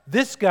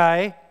 this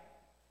guy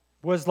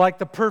was like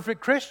the perfect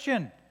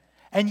Christian.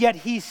 And yet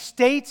he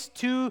states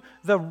to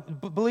the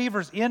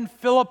believers in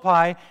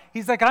Philippi,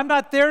 he's like, I'm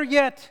not there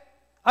yet.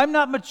 I'm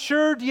not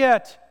matured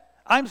yet.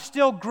 I'm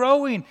still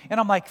growing. And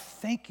I'm like,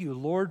 thank you,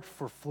 Lord,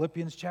 for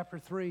Philippians chapter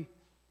 3.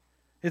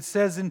 It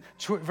says in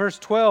verse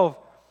 12,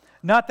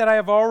 not that I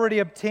have already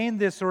obtained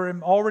this or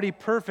am already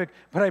perfect,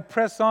 but I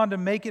press on to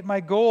make it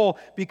my goal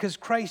because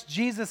Christ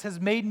Jesus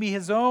has made me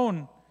His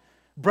own.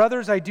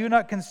 Brothers, I do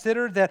not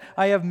consider that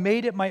I have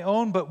made it my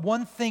own, but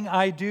one thing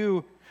I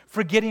do,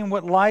 forgetting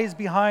what lies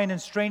behind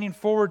and straining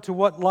forward to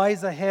what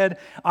lies ahead,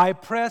 I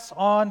press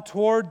on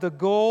toward the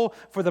goal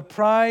for the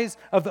prize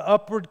of the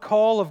upward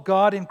call of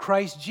God in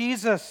Christ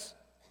Jesus.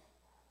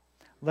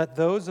 Let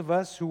those of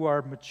us who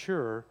are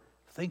mature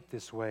think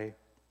this way.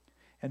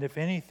 And if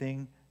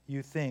anything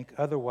you think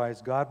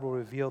otherwise, God will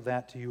reveal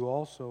that to you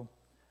also.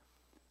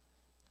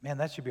 Man,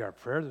 that should be our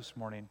prayer this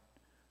morning.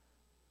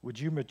 Would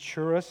you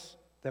mature us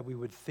that we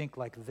would think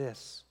like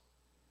this?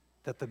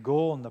 That the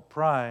goal and the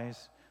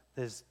prize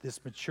is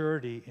this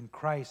maturity in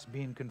Christ,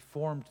 being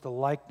conformed to the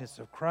likeness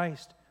of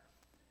Christ.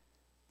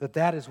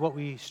 That is what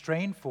we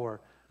strain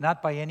for,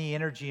 not by any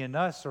energy in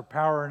us or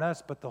power in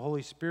us, but the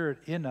Holy Spirit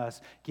in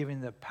us,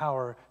 giving the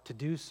power to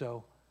do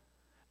so.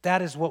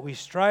 That is what we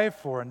strive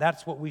for, and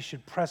that's what we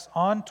should press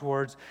on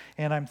towards.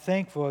 And I'm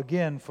thankful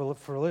again for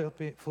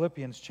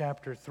Philippians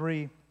chapter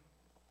 3.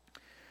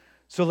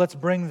 So let's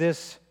bring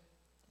this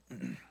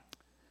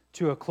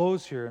to a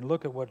close here and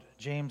look at what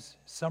James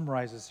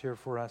summarizes here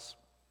for us.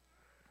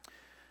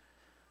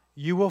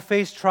 You will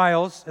face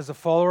trials as a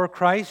follower of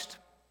Christ,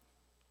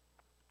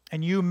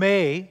 and you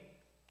may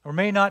or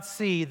may not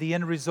see the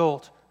end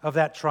result of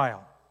that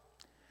trial.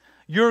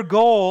 Your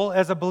goal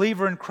as a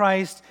believer in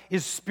Christ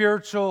is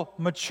spiritual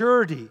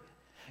maturity,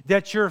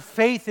 that your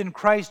faith in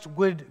Christ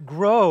would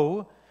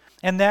grow,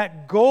 and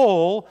that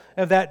goal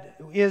of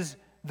that is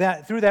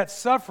that through that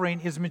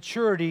suffering is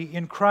maturity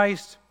in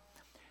Christ,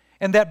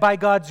 and that by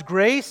God's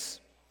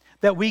grace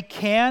that we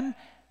can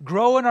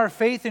grow in our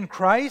faith in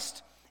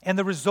Christ, and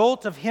the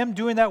result of Him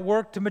doing that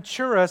work to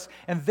mature us,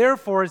 and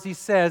therefore, as he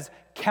says,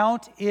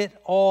 count it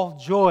all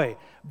joy.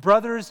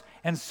 Brothers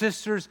and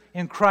sisters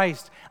in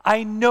Christ,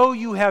 I know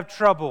you have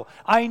trouble.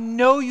 I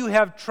know you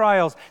have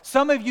trials.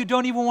 Some of you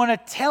don't even want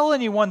to tell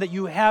anyone that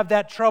you have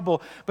that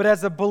trouble. But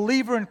as a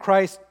believer in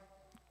Christ,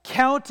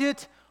 count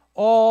it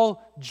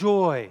all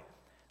joy.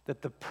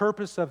 That the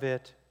purpose of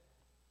it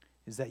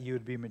is that you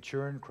would be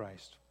mature in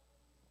Christ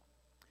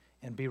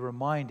and be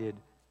reminded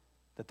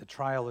that the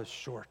trial is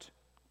short.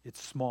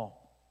 It's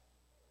small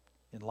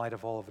in light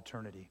of all of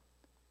eternity.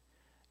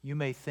 You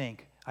may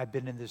think, I've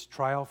been in this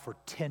trial for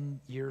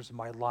 10 years of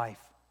my life.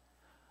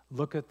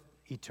 Look at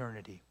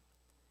eternity.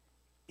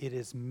 It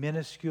is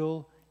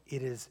minuscule.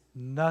 It is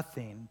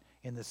nothing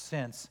in the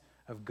sense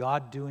of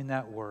God doing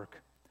that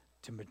work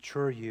to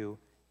mature you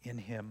in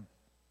Him.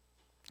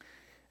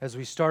 As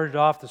we started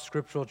off, the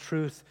scriptural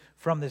truth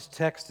from this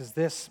text is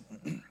this.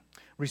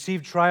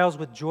 Receive trials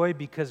with joy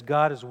because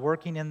God is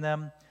working in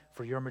them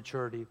for your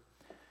maturity.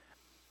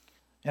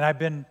 And I've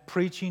been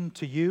preaching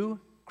to you,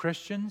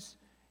 Christians,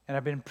 and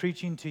I've been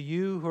preaching to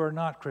you who are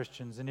not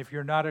Christians. And if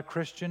you're not a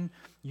Christian,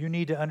 you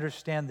need to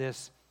understand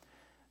this.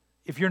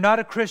 If you're not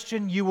a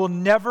Christian, you will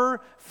never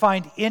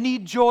find any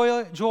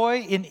joy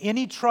in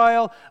any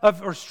trial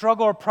or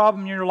struggle or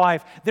problem in your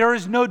life. There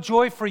is no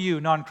joy for you,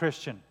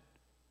 non-Christian.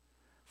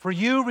 For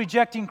you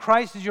rejecting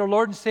Christ as your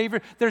Lord and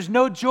Savior, there's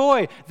no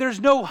joy. There's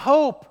no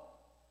hope.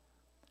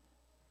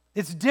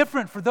 It's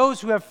different for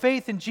those who have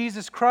faith in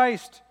Jesus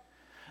Christ.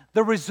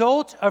 The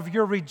result of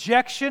your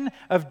rejection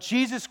of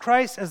Jesus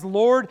Christ as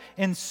Lord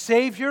and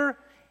Savior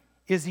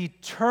is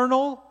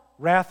eternal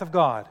wrath of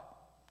God,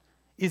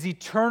 is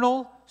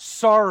eternal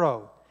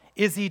sorrow,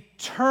 is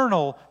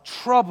eternal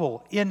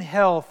trouble in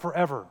hell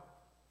forever.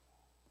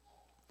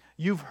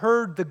 You've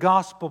heard the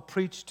gospel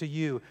preached to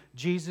you.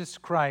 Jesus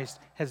Christ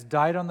has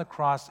died on the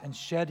cross and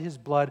shed His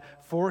blood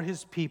for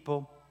His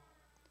people,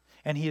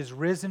 and He has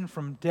risen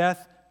from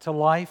death to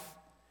life.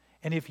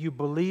 And if you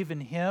believe in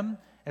Him,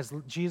 as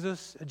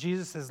Jesus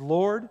as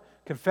Lord,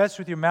 confess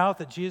with your mouth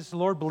that Jesus is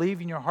Lord,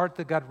 believe in your heart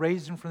that God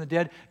raised Him from the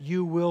dead,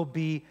 you will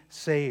be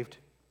saved.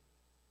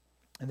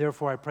 And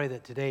therefore I pray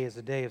that today is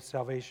a day of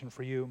salvation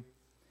for you.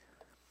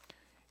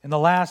 And the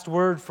last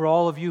word for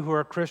all of you who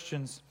are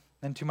Christians,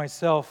 and to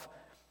myself,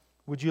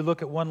 would you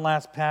look at one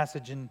last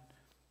passage and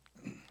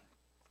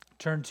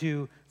turn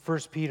to 1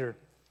 Peter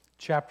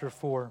chapter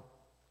 4.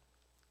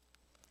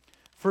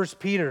 1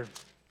 Peter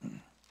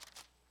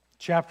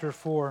chapter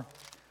 4.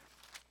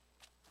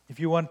 If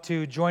you want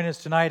to join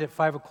us tonight at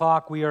 5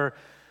 o'clock, we are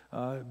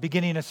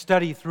beginning a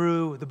study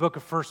through the book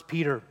of 1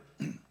 Peter.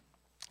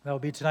 That will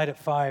be tonight at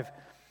 5.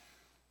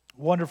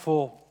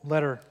 Wonderful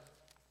letter,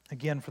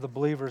 again, for the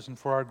believers and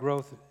for our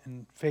growth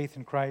in faith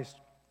in Christ.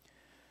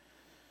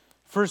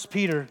 1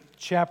 Peter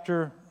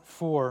chapter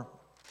 4,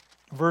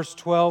 verse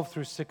 12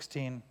 through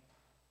 16.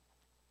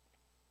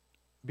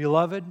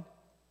 Beloved,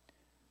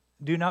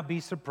 do not be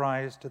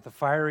surprised at the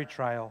fiery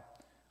trial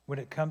when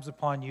it comes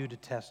upon you to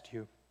test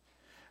you,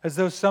 as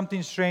though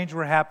something strange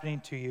were happening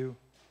to you.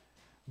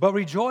 But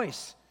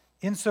rejoice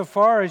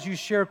insofar as you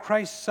share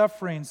Christ's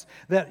sufferings,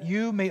 that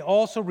you may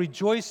also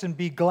rejoice and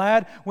be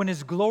glad when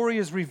His glory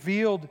is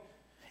revealed.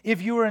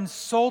 If you are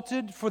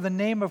insulted for the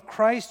name of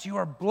Christ, you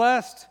are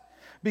blessed,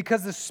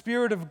 because the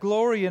Spirit of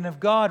glory and of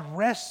God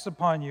rests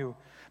upon you.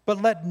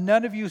 But let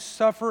none of you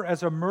suffer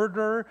as a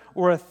murderer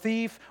or a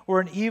thief or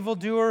an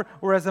evildoer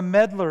or as a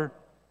meddler.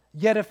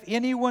 Yet if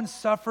anyone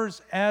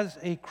suffers as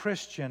a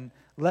Christian,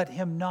 let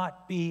him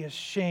not be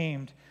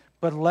ashamed,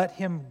 but let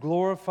him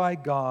glorify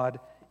God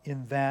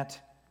in that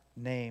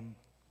name.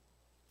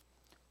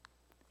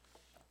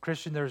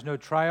 Christian, there is no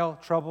trial,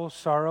 trouble,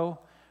 sorrow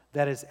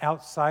that is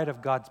outside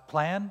of God's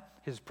plan,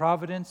 His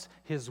providence,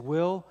 His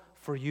will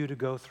for you to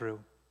go through.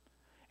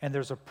 And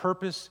there's a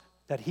purpose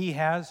that He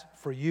has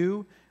for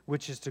you,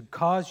 which is to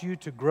cause you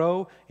to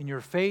grow in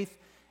your faith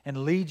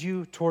and lead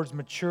you towards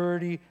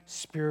maturity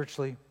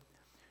spiritually.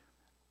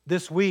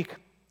 This week,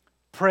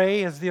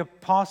 pray as the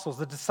apostles,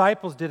 the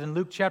disciples did in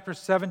Luke chapter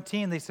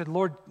 17. They said,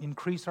 Lord,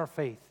 increase our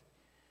faith.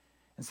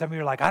 And some of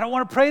you are like, I don't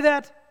want to pray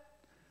that.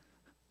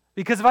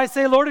 Because if I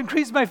say, Lord,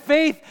 increase my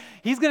faith,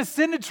 He's going to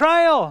send a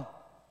trial.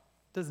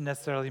 Doesn't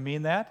necessarily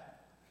mean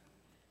that.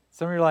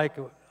 Some of you are like,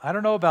 I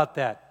don't know about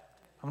that.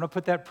 I'm going to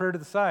put that prayer to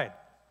the side.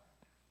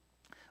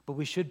 But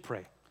we should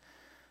pray,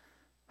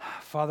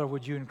 Father,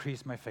 would you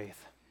increase my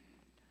faith?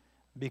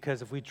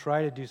 Because if we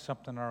try to do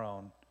something on our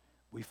own,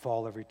 we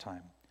fall every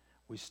time.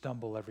 We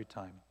stumble every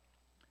time.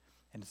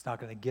 And it's not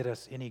going to get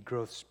us any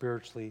growth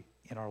spiritually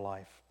in our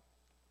life.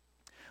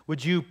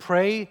 Would you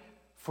pray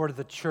for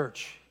the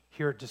church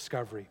here at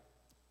Discovery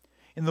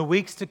in the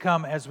weeks to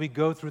come as we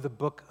go through the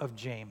book of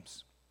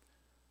James,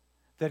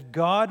 that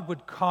God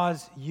would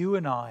cause you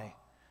and I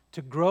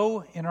to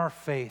grow in our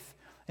faith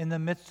in the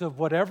midst of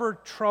whatever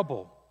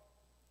trouble,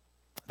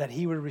 that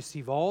He would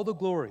receive all the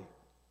glory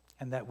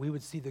and that we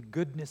would see the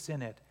goodness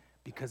in it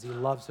because He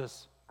loves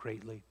us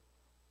greatly.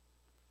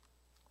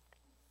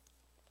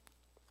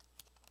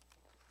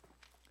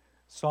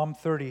 Psalm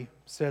 30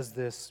 says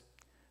this,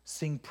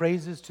 "Sing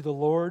praises to the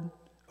Lord,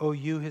 O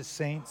you His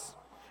saints,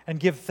 and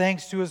give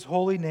thanks to His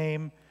holy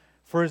name,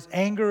 for His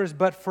anger is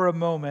but for a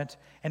moment,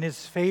 and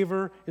His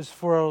favor is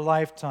for a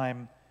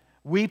lifetime.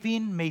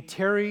 Weeping may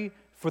tarry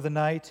for the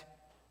night,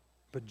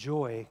 but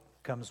joy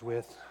comes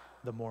with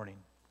the morning."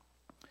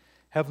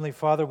 Heavenly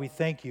Father, we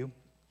thank you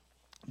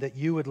that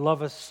you would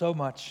love us so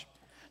much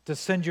to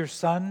send your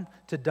Son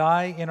to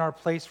die in our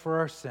place for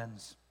our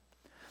sins,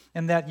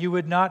 and that you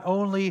would not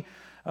only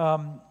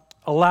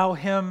allow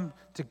Him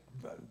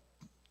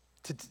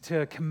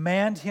to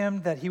command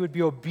Him that He would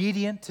be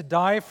obedient to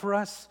die for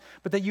us,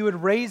 but that you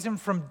would raise Him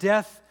from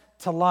death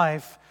to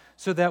life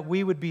so that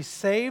we would be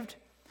saved,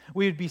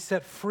 we would be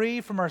set free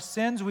from our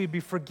sins, we would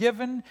be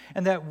forgiven,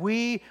 and that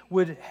we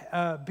would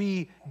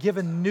be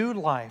given new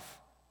life,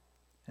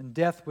 and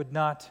death would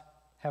not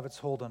have its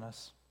hold on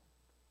us.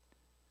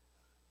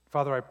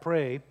 Father, I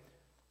pray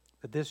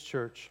that this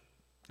church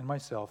and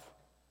myself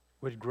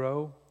would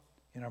grow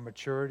in our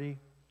maturity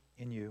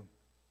in you.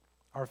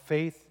 Our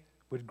faith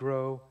would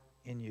grow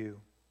in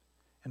you.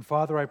 And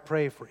Father, I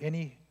pray for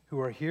any who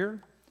are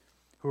here,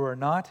 who are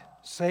not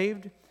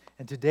saved,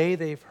 and today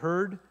they've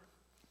heard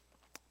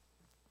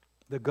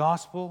the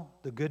gospel,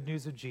 the good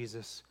news of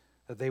Jesus,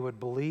 that they would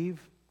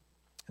believe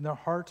in their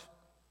heart,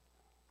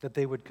 that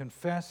they would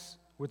confess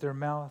with their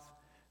mouth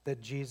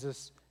that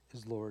Jesus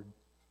is Lord.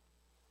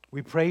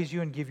 We praise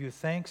you and give you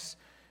thanks.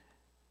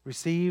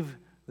 Receive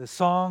the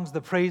songs,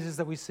 the praises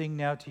that we sing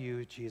now to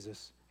you,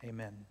 Jesus.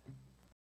 Amen.